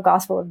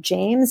Proto-Gospel of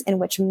James, in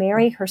which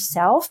Mary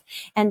herself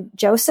and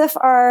Joseph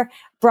are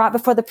brought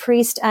before the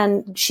priest,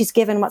 and she's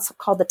given what's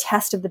called the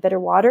test of the bitter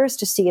waters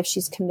to see if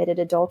she's committed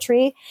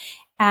adultery.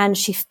 And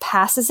she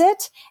passes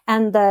it,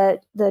 and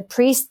the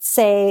priests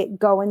say,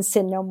 "Go and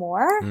sin no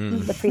more."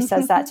 The priest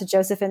says that to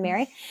Joseph and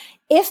Mary.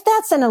 If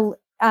that's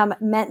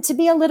meant to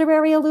be a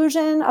literary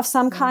allusion of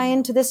some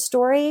kind to this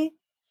story,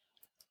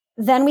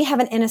 then we have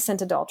an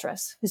innocent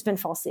adulteress who's been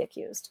falsely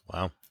accused.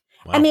 Wow.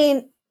 I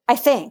mean, I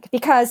think,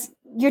 because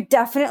you're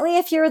definitely,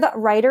 if you're the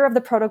writer of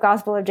the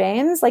Proto-Gospel of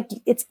James, like,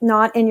 it's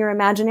not in your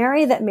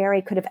imaginary that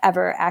Mary could have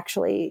ever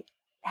actually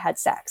had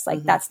sex.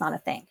 Like, that's not a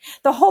thing.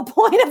 The whole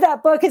point of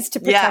that book is to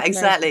protect Mary's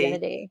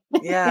virginity.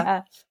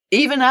 Yeah.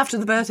 Even after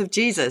the birth of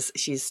Jesus,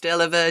 she's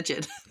still a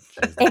virgin.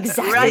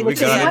 Exactly, Right. which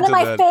is one of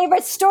my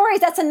favorite stories.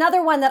 That's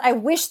another one that I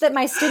wish that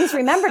my students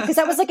remembered, because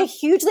that was like a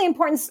hugely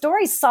important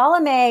story.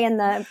 Salome and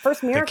the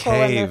first miracle. The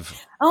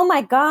cave. Oh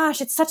my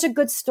gosh, it's such a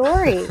good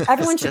story.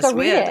 Everyone should go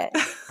read it.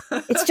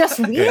 It's just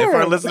weird. Okay, if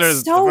our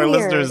listeners,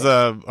 listeners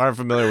aren't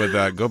familiar with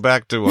that, go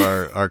back to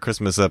our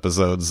Christmas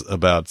episodes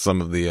about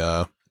some of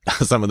the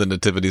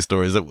nativity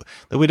stories that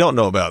we don't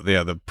know about.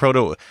 Yeah, the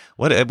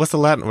what's the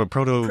Latin or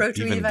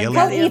proto-evangelium?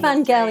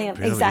 Proto-evangelium,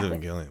 exactly.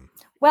 Proto-evangelium.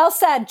 Well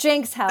said,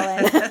 Jinx,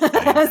 Helen.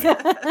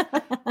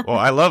 Well,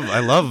 I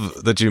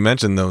love that you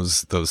mentioned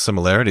those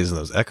similarities and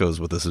those echoes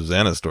with the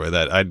Susanna story.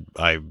 That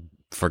I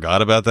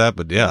forgot about that,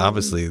 but yeah,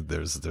 obviously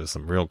there's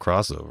some real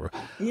crossover.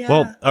 Yeah.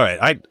 Well, all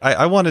right,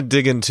 I want to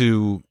dig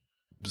into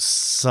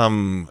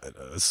some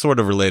sort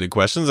of related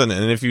questions, and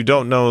if you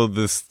don't know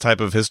this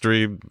type of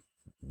history,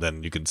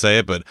 then you can say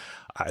it, but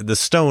the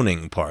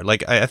stoning part,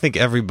 like, I think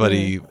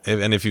everybody,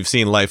 and if you've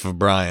seen Life of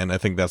Brian, I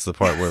think that's the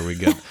part where we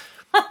get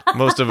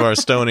most of our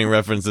stoning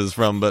references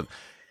from. But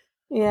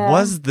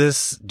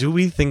do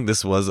we think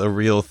this was a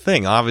real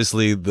thing?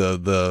 Obviously,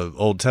 the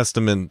Old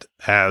Testament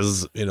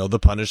has, the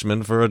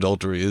punishment for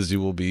adultery is you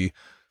will be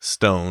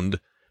stoned.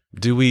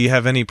 Do we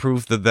have any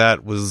proof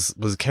that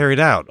was carried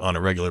out on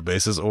a regular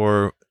basis,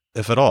 or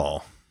if at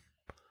all?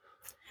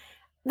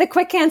 The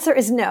quick answer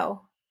is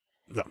no.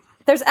 No.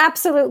 There's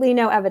absolutely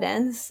no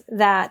evidence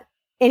that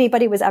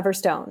anybody was ever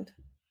stoned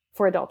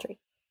for adultery.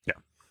 Yeah.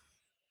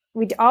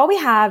 All we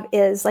have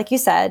is, like you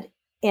said,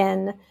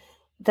 in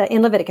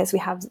Leviticus, we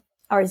have,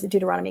 or is it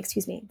Deuteronomy,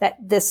 excuse me, that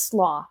this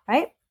law,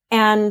 right?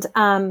 And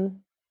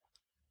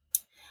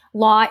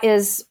law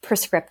is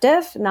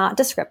prescriptive, not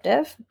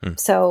descriptive.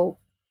 So,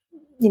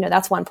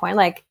 that's one point.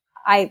 Like,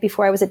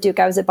 before I was at Duke,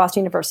 I was at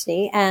Boston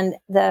University, and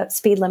the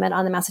speed limit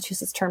on the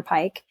Massachusetts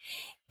Turnpike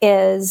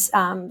is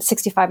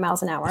 65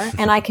 miles an hour.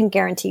 And I can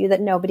guarantee you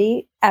that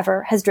nobody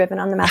ever has driven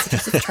on the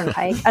Massachusetts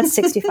Turnpike at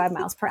 65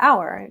 miles per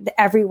hour.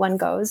 Everyone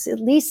goes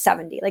at least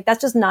 70. Like, that's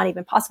just not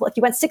even possible. If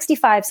you went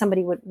 65,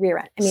 somebody would rear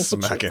end. I mean,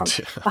 hit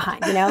you from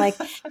behind, like,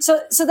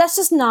 so that's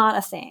just not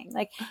a thing.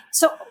 Like,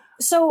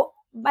 so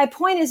my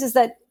point is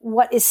that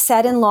what is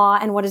said in law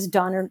and what is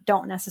done or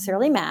don't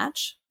necessarily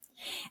match.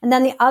 And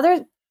then the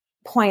other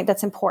point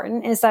that's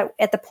important is that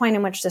at the point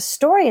in which the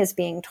story is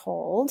being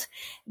told,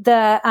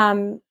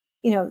 the,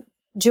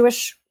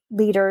 Jewish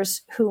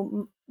leaders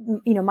who,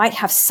 might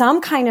have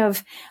some kind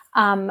of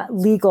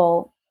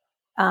legal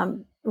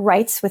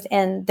rights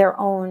within their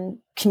own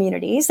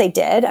communities. They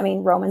did. I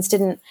mean, Romans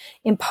didn't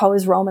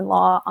impose Roman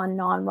law on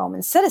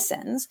non-Roman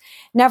citizens.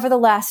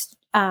 Nevertheless,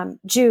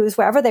 Jews,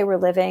 wherever they were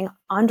living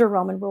under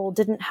Roman rule,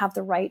 didn't have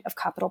the right of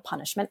capital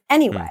punishment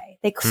anyway.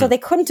 So they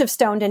couldn't have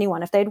stoned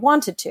anyone if they'd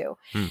wanted to.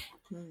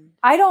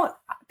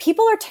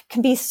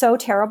 Can be so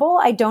terrible.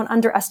 I don't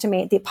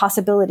underestimate the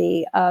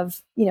possibility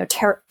of,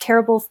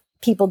 terrible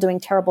people doing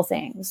terrible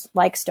things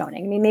like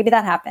stoning. I mean, maybe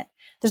that happened.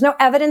 There's no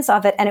evidence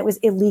of it, and it was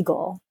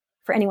illegal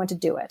for anyone to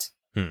do it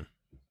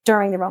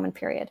during the Roman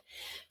period.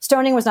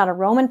 Stoning was not a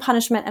Roman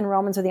punishment, and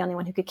Romans were the only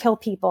one who could kill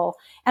people.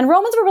 And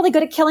Romans were really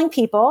good at killing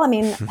people. I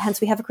mean, hence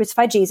we have a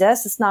crucified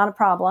Jesus. It's not a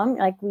problem.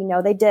 Like, we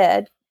know they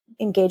did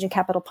engage in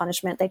capital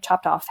punishment. They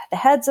chopped off the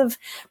heads of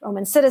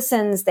Roman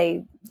citizens.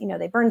 They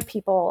burned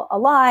people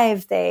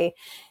alive. They,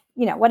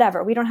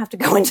 whatever. We don't have to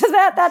go into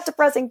that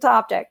depressing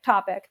topic.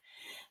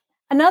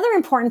 Another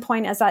important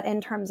point is that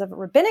in terms of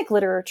rabbinic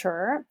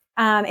literature,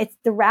 the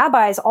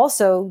rabbis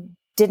also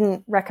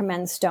didn't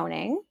recommend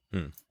stoning.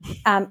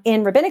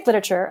 In rabbinic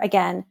literature,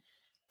 again,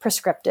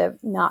 prescriptive,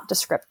 not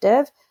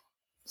descriptive.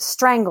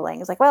 Strangling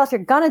is like, well, if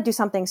you're going to do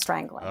something,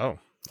 strangling. Oh,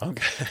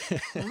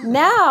 okay.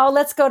 Now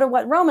let's go to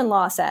what Roman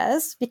law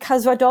says,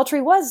 because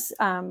adultery was,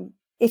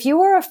 if you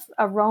were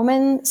a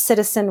Roman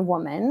citizen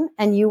woman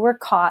and you were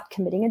caught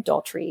committing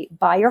adultery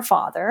by your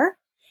father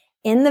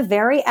in the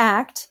very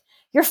act,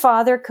 your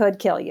father could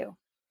kill you.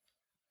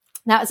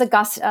 Now,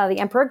 the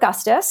Emperor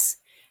Augustus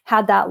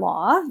had that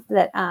law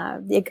that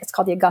it's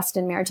called the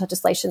Augustan marriage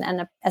legislation,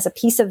 and as a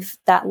piece of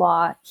that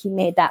law, he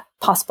made that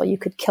possible. You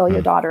could kill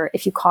your daughter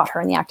if you caught her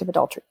in the act of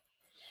adultery.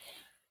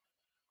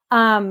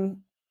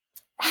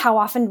 How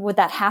often would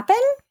that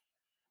happen?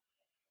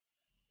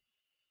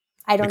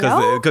 I don't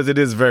know. Because it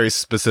is very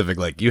specific.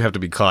 Like, you have to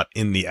be caught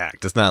in the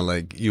act. It's not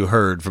like you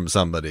heard from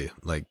somebody.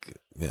 Like,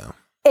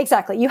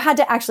 Exactly. You had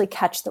to actually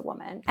catch the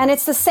woman. And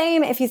it's the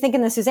same if you think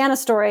in the Susanna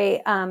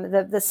story,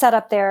 the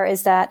setup there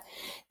is that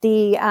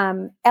the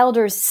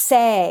elders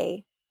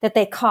say that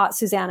they caught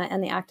Susanna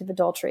in the act of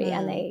adultery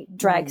and they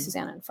drag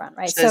Susanna in front,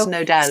 right? So there's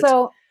no doubt.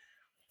 So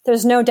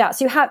there's no doubt.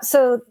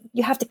 So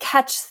you have to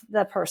catch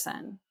the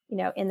person,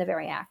 in the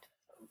very act.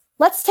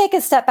 Let's take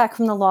a step back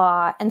from the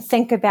law and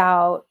think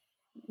about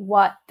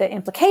what the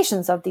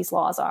implications of these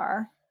laws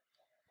are.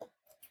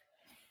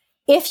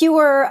 If you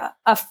were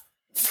a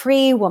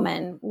free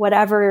woman,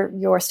 whatever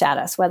your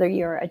status, whether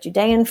you're a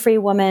Judean free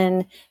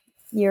woman,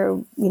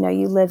 you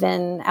live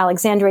in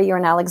Alexandria, you're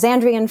an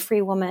Alexandrian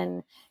free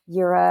woman,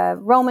 you're a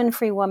Roman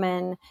free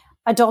woman,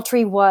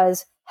 adultery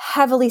was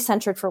heavily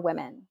censored for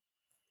women.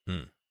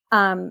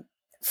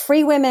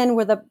 Free women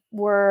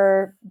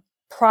were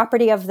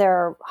property of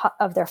their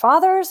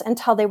fathers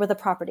until they were the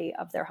property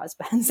of their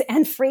husbands.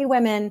 And free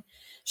women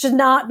should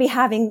not be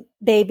having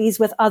babies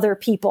with other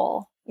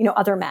people,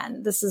 other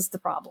men. This is the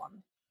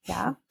problem.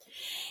 Yeah.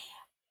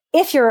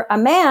 If you're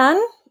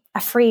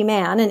a free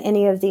man in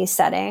any of these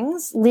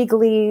settings,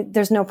 legally,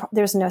 there's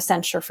no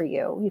censure for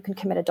you. You can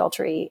commit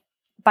adultery.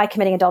 By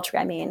committing adultery,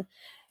 I mean,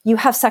 you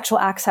have sexual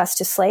access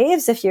to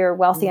slaves if you're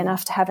wealthy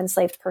enough to have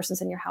enslaved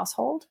persons in your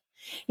household.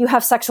 You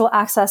have sexual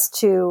access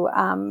to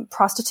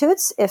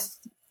prostitutes if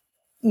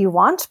you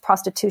want.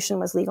 Prostitution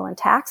was legal and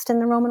taxed in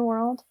the Roman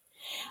world.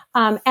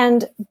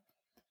 And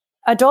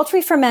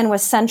adultery for men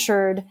was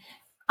censured.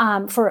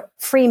 For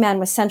free men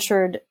was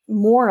censured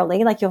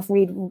morally. Like, you'll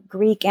read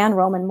Greek and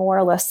Roman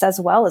moralists as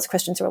well as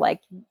Christians who are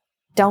like,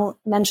 don't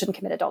mention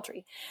commit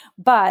adultery.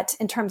 But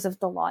in terms of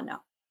the law, no.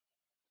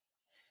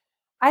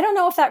 I don't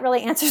know if that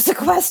really answers the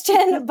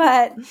question,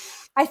 but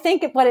I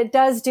think what it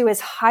does do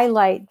is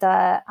highlight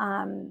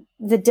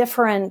the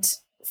different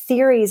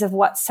theories of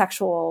what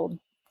sexual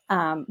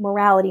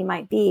morality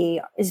might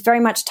be is very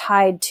much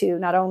tied to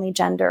not only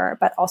gender,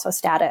 but also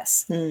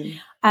status. And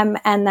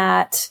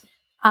that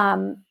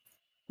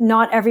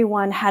not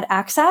everyone had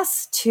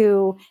access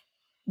to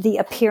the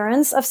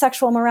appearance of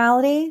sexual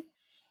morality,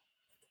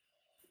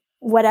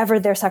 whatever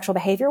their sexual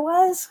behavior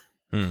was.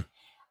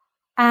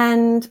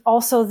 And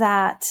also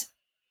that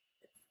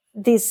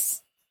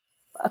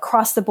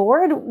across the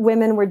board,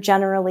 women were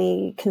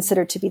generally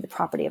considered to be the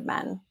property of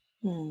men.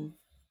 Well,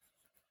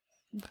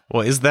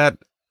 was that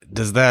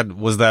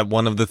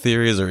one of the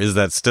theories, or is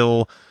that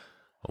still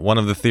one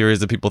of the theories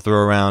that people throw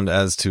around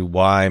as to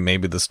why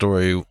maybe the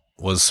story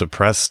was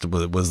suppressed?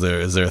 Is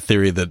there a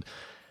theory that,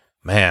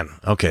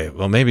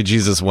 maybe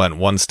Jesus went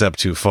one step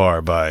too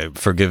far by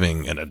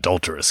forgiving an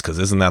adulteress, because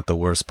isn't that the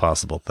worst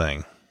possible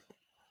thing?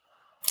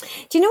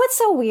 Do you know what's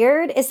so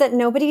weird is that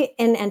nobody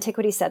in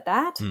antiquity said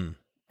that?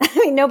 I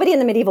mean, nobody in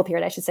the medieval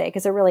period, I should say,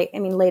 because they're really,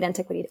 late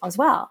antiquity as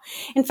well.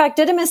 In fact,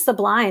 Didymus the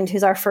Blind,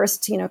 who's our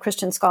first,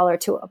 Christian scholar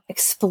to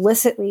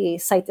explicitly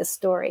cite this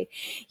story,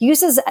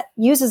 uses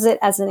it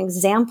as an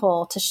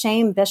example to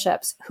shame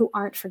bishops who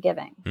aren't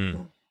forgiving.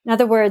 In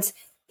other words,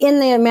 in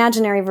the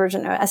imaginary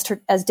version,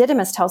 as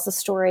Didymus tells the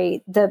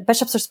story, the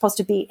bishops are supposed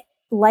to be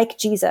like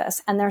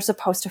Jesus, and they're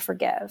supposed to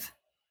forgive.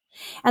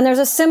 And there's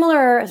a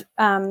similar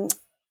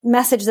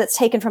message that's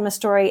taken from the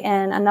story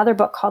in another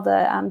book called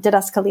the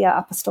Didascalia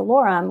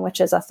Apostolorum,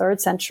 which is a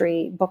 3rd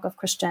century book of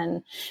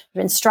Christian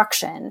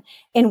instruction,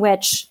 in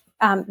which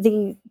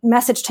the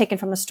message taken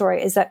from the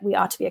story is that we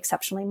ought to be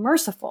exceptionally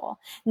merciful,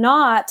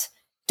 not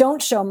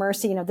don't show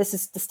mercy. This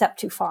is the step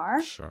too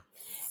far. Sure.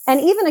 And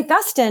even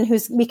Augustine,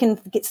 we can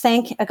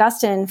thank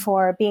Augustine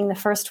for being the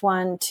first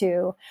one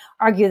to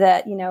argue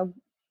that,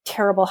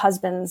 terrible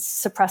husbands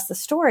suppress the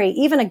story.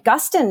 Even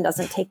Augustine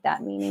doesn't take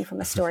that meaning from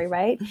the story,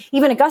 right?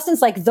 Even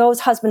Augustine's like,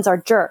 those husbands are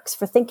jerks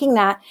for thinking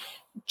that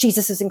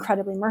Jesus is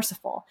incredibly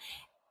merciful.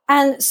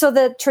 And so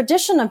the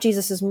tradition of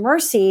Jesus's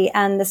mercy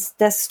and this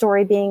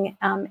story being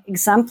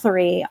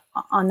exemplary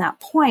on that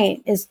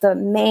point is the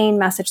main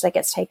message that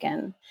gets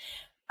taken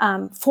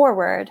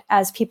forward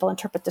as people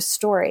interpret the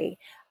story.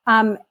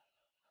 In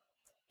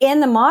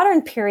the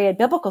modern period,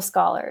 biblical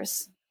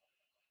scholars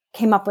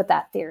came up with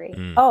that theory.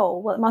 Oh,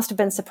 well, it must have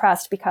been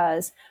suppressed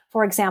because,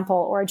 for example,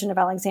 Origen of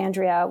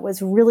Alexandria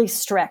was really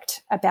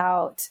strict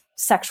about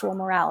sexual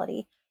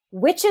morality,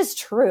 which is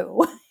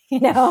true,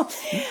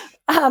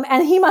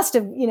 and he must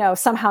have,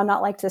 somehow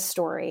not liked this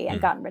story and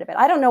gotten rid of it.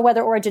 I don't know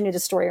whether Origen knew the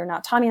story or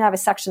not. Tommy and I have a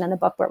section in the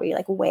book where we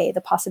weigh the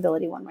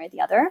possibility one way or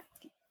the other,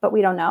 but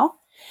we don't know.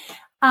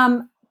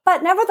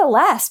 But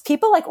nevertheless,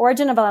 people like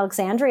Origen of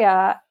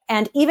Alexandria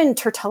and even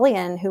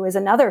Tertullian, who is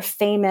another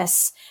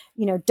famous,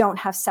 don't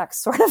have sex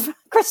sort of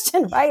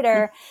Christian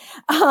writer,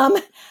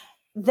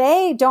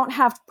 they don't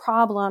have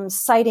problems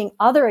citing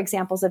other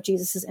examples of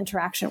Jesus's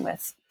interaction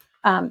with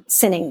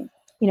sinning,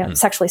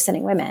 sexually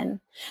sinning women.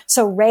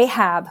 So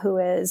Rahab, who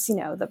is,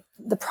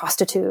 the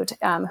prostitute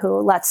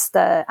who lets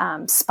the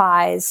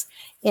spies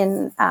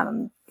in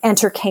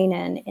enter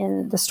Canaan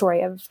in the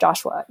story of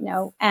Joshua,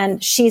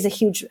 and she's a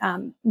huge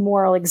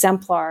moral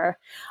exemplar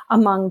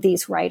among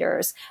these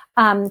writers.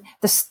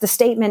 The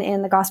statement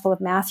in the Gospel of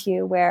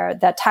Matthew where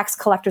the tax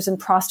collectors and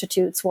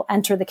prostitutes will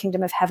enter the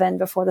kingdom of heaven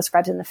before the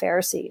scribes and the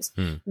Pharisees.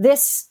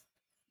 This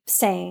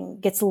saying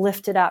gets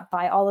lifted up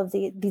by all of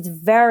these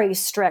very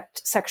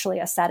strict, sexually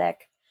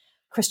ascetic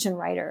Christian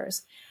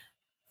writers.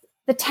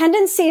 The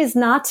tendency is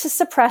not to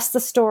suppress the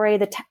story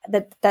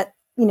that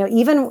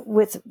even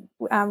with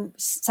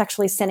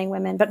sexually sinning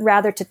women, but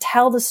rather to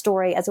tell the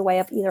story as a way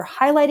of either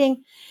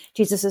highlighting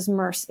Jesus's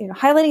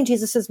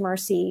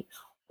mercy,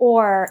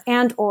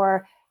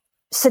 or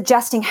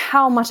suggesting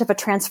how much of a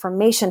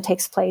transformation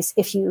takes place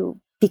if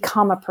you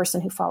become a person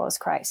who follows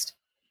Christ,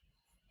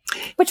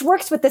 which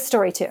works with this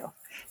story too.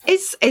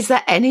 Is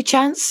there any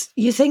chance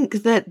you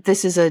think that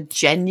this is a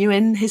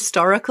genuine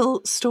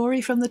historical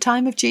story from the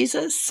time of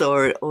Jesus,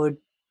 or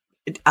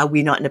are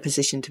we not in a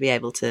position to be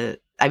able to?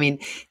 I mean,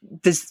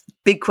 there's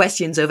big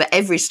questions over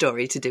every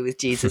story to do with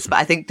Jesus, but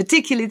I think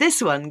particularly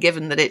this one,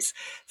 given that it's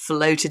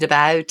floated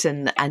about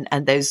and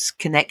those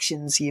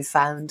connections you've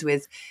found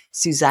with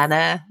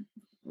Susanna,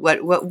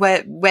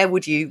 where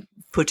would you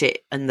put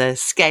it on the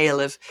scale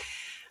of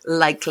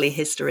likely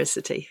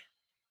historicity?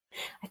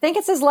 I think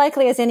it's as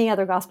likely as any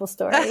other gospel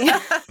story.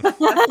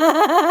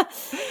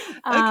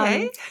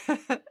 Okay.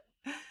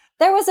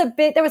 There was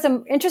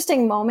an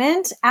interesting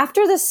moment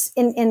after this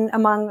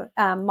among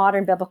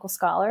modern biblical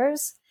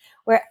scholars,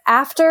 where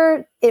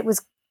after it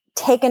was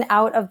taken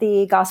out of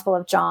the Gospel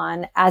of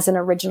John as an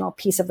original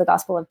piece of the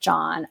Gospel of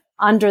John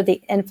under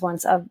the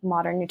influence of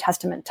modern New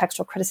Testament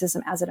textual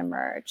criticism as it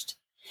emerged,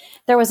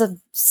 there was a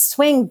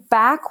swing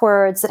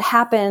backwards that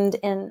happened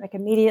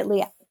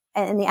immediately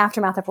in the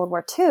aftermath of World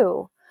War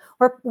II,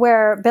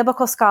 where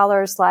biblical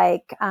scholars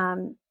like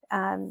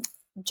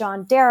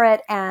John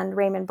Derrett and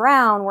Raymond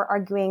Brown were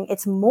arguing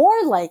it's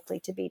more likely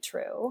to be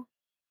true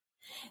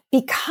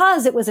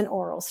because it was an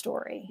oral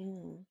story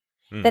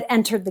that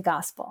entered the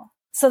gospel.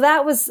 So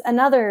that was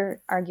another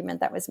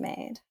argument that was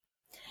made.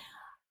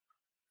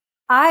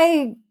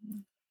 I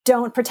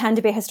don't pretend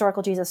to be a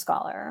historical Jesus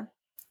scholar,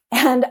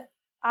 and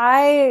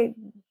I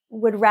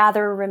would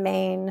rather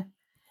remain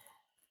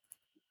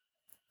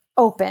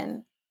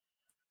open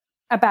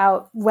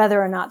about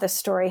whether or not this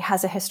story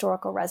has a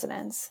historical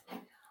resonance.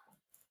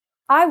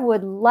 I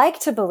would like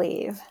to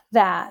believe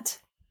that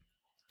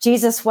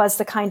Jesus was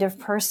the kind of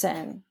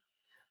person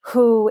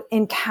who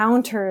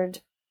encountered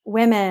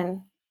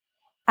women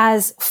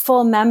as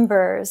full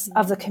members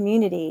of the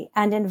community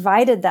and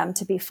invited them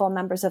to be full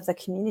members of the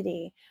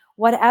community,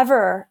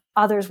 whatever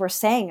others were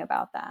saying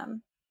about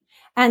them,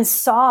 and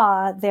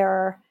saw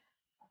their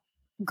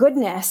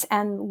goodness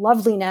and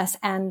loveliness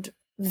and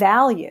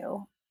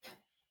value,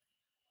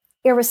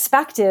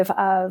 irrespective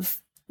of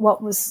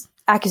what was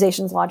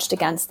accusations lodged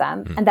against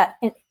them, and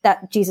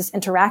that Jesus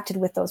interacted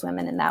with those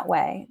women in that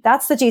way.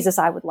 That's the Jesus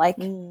I would like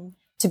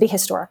to be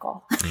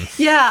historical.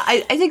 Yeah,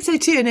 I think so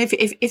too. And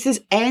if there's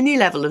any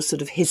level of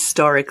sort of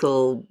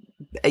historical,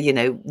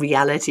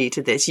 reality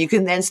to this, you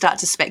can then start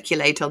to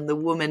speculate on the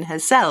woman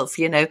herself.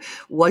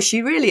 Was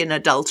she really an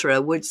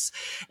adulterer?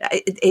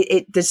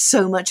 There's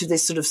so much of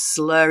this sort of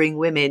slurring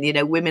women.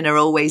 Women are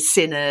always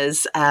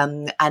sinners,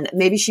 and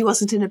maybe she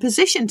wasn't in a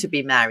position to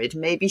be married.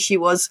 Maybe she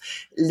was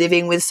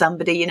living with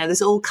somebody. There's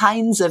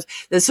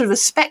sort of a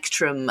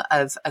spectrum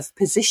of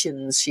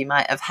positions she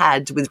might have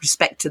had with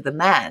respect to the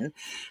man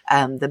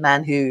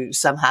who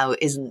somehow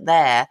isn't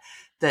there.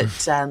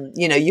 That,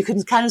 you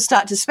can kind of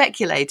start to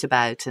speculate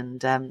about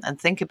and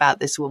think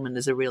about this woman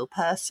as a real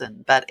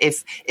person. But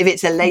if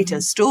it's a later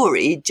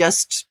story,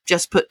 just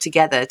put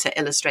together to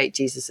illustrate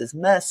Jesus's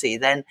mercy,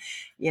 then,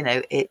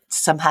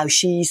 somehow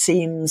she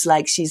seems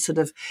like she's sort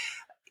of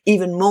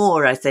even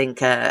more, I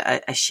think,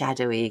 a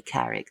shadowy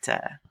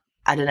character.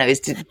 I don't know.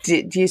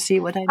 Do you see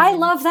what I mean? I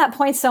love that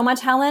point so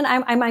much, Helen.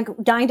 I'm like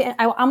dying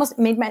to. I almost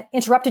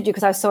interrupted you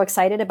because I was so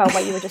excited about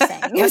what you were just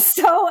saying.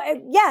 So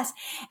yes,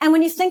 and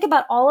when you think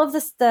about all of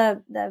this,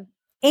 the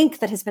ink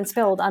that has been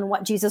spilled on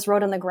what Jesus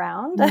wrote on the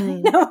ground,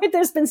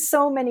 there's been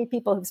so many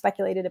people who've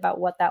speculated about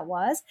what that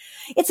was.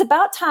 It's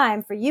about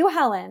time for you,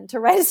 Helen, to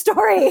write a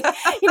story.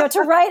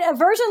 To write a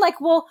version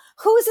like, well,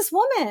 who is this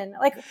woman?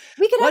 Like,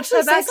 we could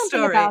actually say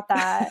something about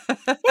that.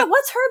 Yeah,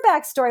 what's her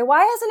backstory?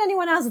 Why hasn't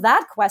anyone asked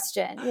that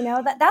question?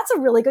 That's a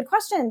really good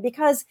question,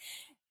 because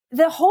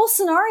the whole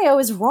scenario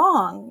is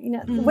wrong.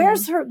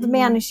 Where's the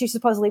man she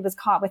supposedly was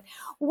caught with?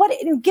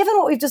 Given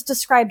what we've just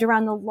described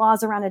around the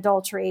laws around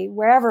adultery,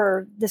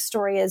 wherever this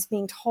story is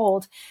being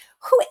told,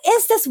 who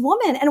is this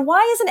woman? And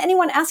why isn't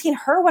anyone asking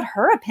her what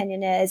her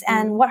opinion is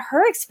and what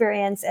her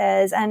experience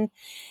is? And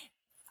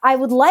I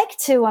would like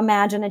to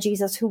imagine a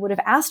Jesus who would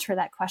have asked her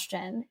that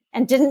question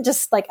and didn't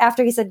just, like,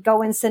 after he said,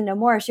 go and sin no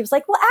more, she was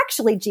like, well,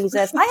 actually,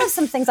 Jesus, I have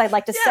some things I'd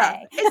like to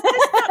say.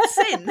 It's not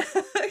sin.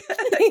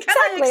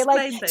 Exactly.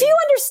 Like, do you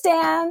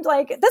understand?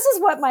 Like, this is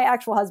what my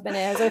actual husband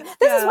is, or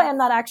this is why I'm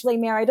not actually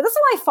married, or this is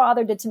what my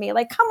father did to me.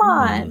 Like, come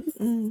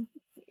on.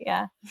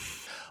 Yeah.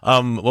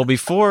 Well,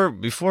 before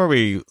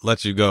we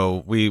let you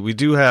go, we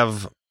do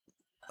have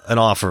an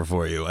offer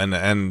for you, and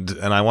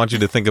I want you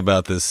to think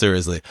about this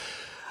seriously.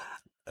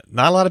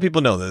 Not a lot of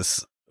people know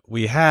this.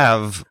 We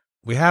have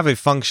a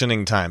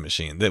functioning time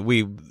machine that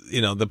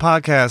the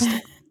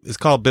podcast is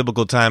called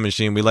Biblical Time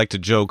Machine. We like to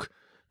joke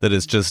that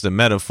it's just a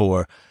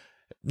metaphor.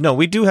 No,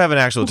 we do have an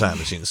actual time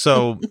machine.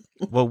 So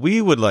what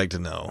we would like to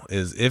know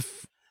is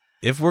if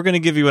we're going to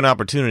give you an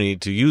opportunity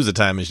to use a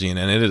time machine,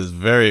 and it is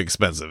very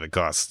expensive. It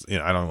costs,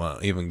 I don't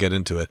want to even get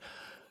into it.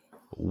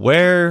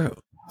 Where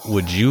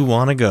would you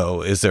want to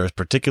go? Is there a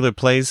particular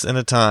place and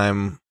a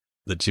time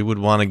that you would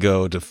want to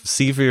go to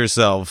see for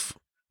yourself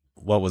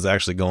what was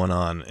actually going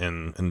on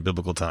in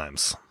biblical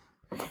times?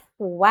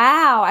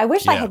 Wow. I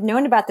wish I had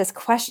known about this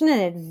question in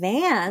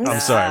advance. I'm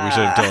sorry. We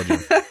should have told you.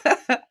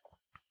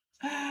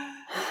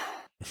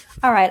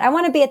 All right. I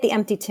want to be at the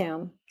empty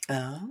tomb.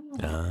 Oh.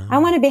 I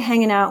want to be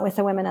hanging out with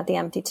the women at the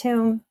empty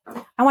tomb.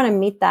 I want to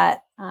meet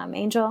that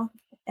angel,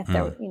 if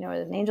there,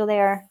 there's an angel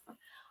there.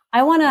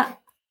 I want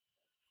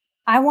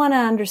to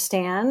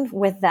understand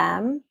with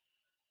them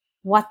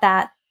what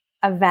that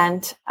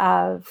event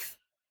of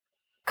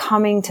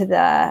coming to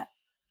the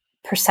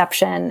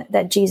perception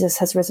that Jesus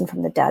has risen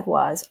from the dead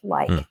was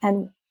like,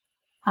 and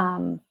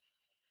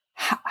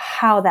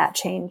how that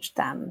changed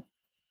them.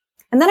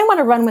 And then I want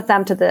to run with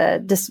them to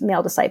the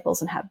male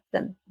disciples and have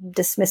them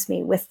dismiss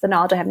me with the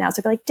knowledge I have now.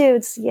 So be like,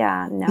 dudes,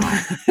 yeah, no.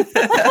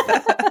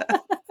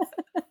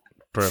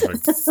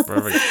 Perfect.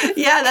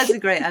 Yeah, that's a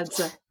great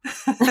answer.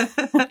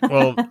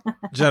 Well,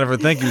 Jennifer,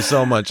 thank you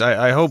so much.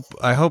 I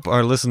hope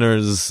our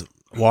listeners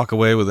walk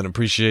away with an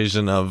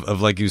appreciation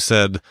of, like you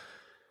said,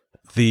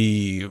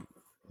 the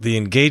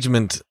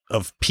engagement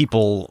of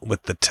people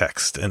with the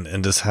text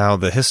and just how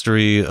the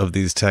history of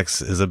these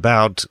texts is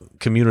about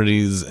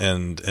communities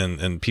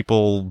and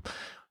people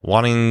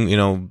wanting,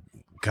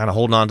 kind of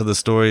holding on to the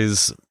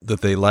stories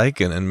that they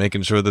like and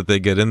making sure that they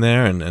get in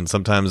there. And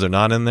sometimes they're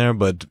not in there.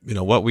 But,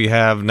 what we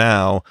have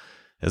now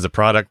is a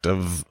product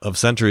of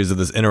centuries of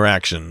this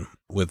interaction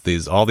with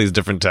all these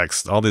different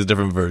texts, all these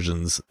different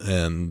versions.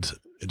 And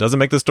it doesn't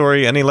make the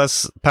story any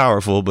less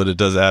powerful, but it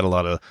does add a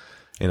lot of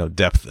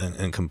depth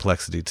and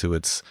complexity to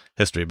its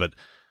history. But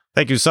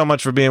thank you so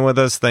much for being with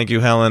us. Thank you,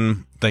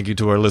 Helen. Thank you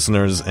to our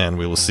listeners. And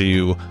we will see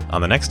you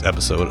on the next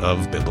episode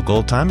of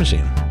Biblical Time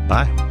Machine.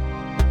 Bye.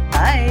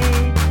 Bye.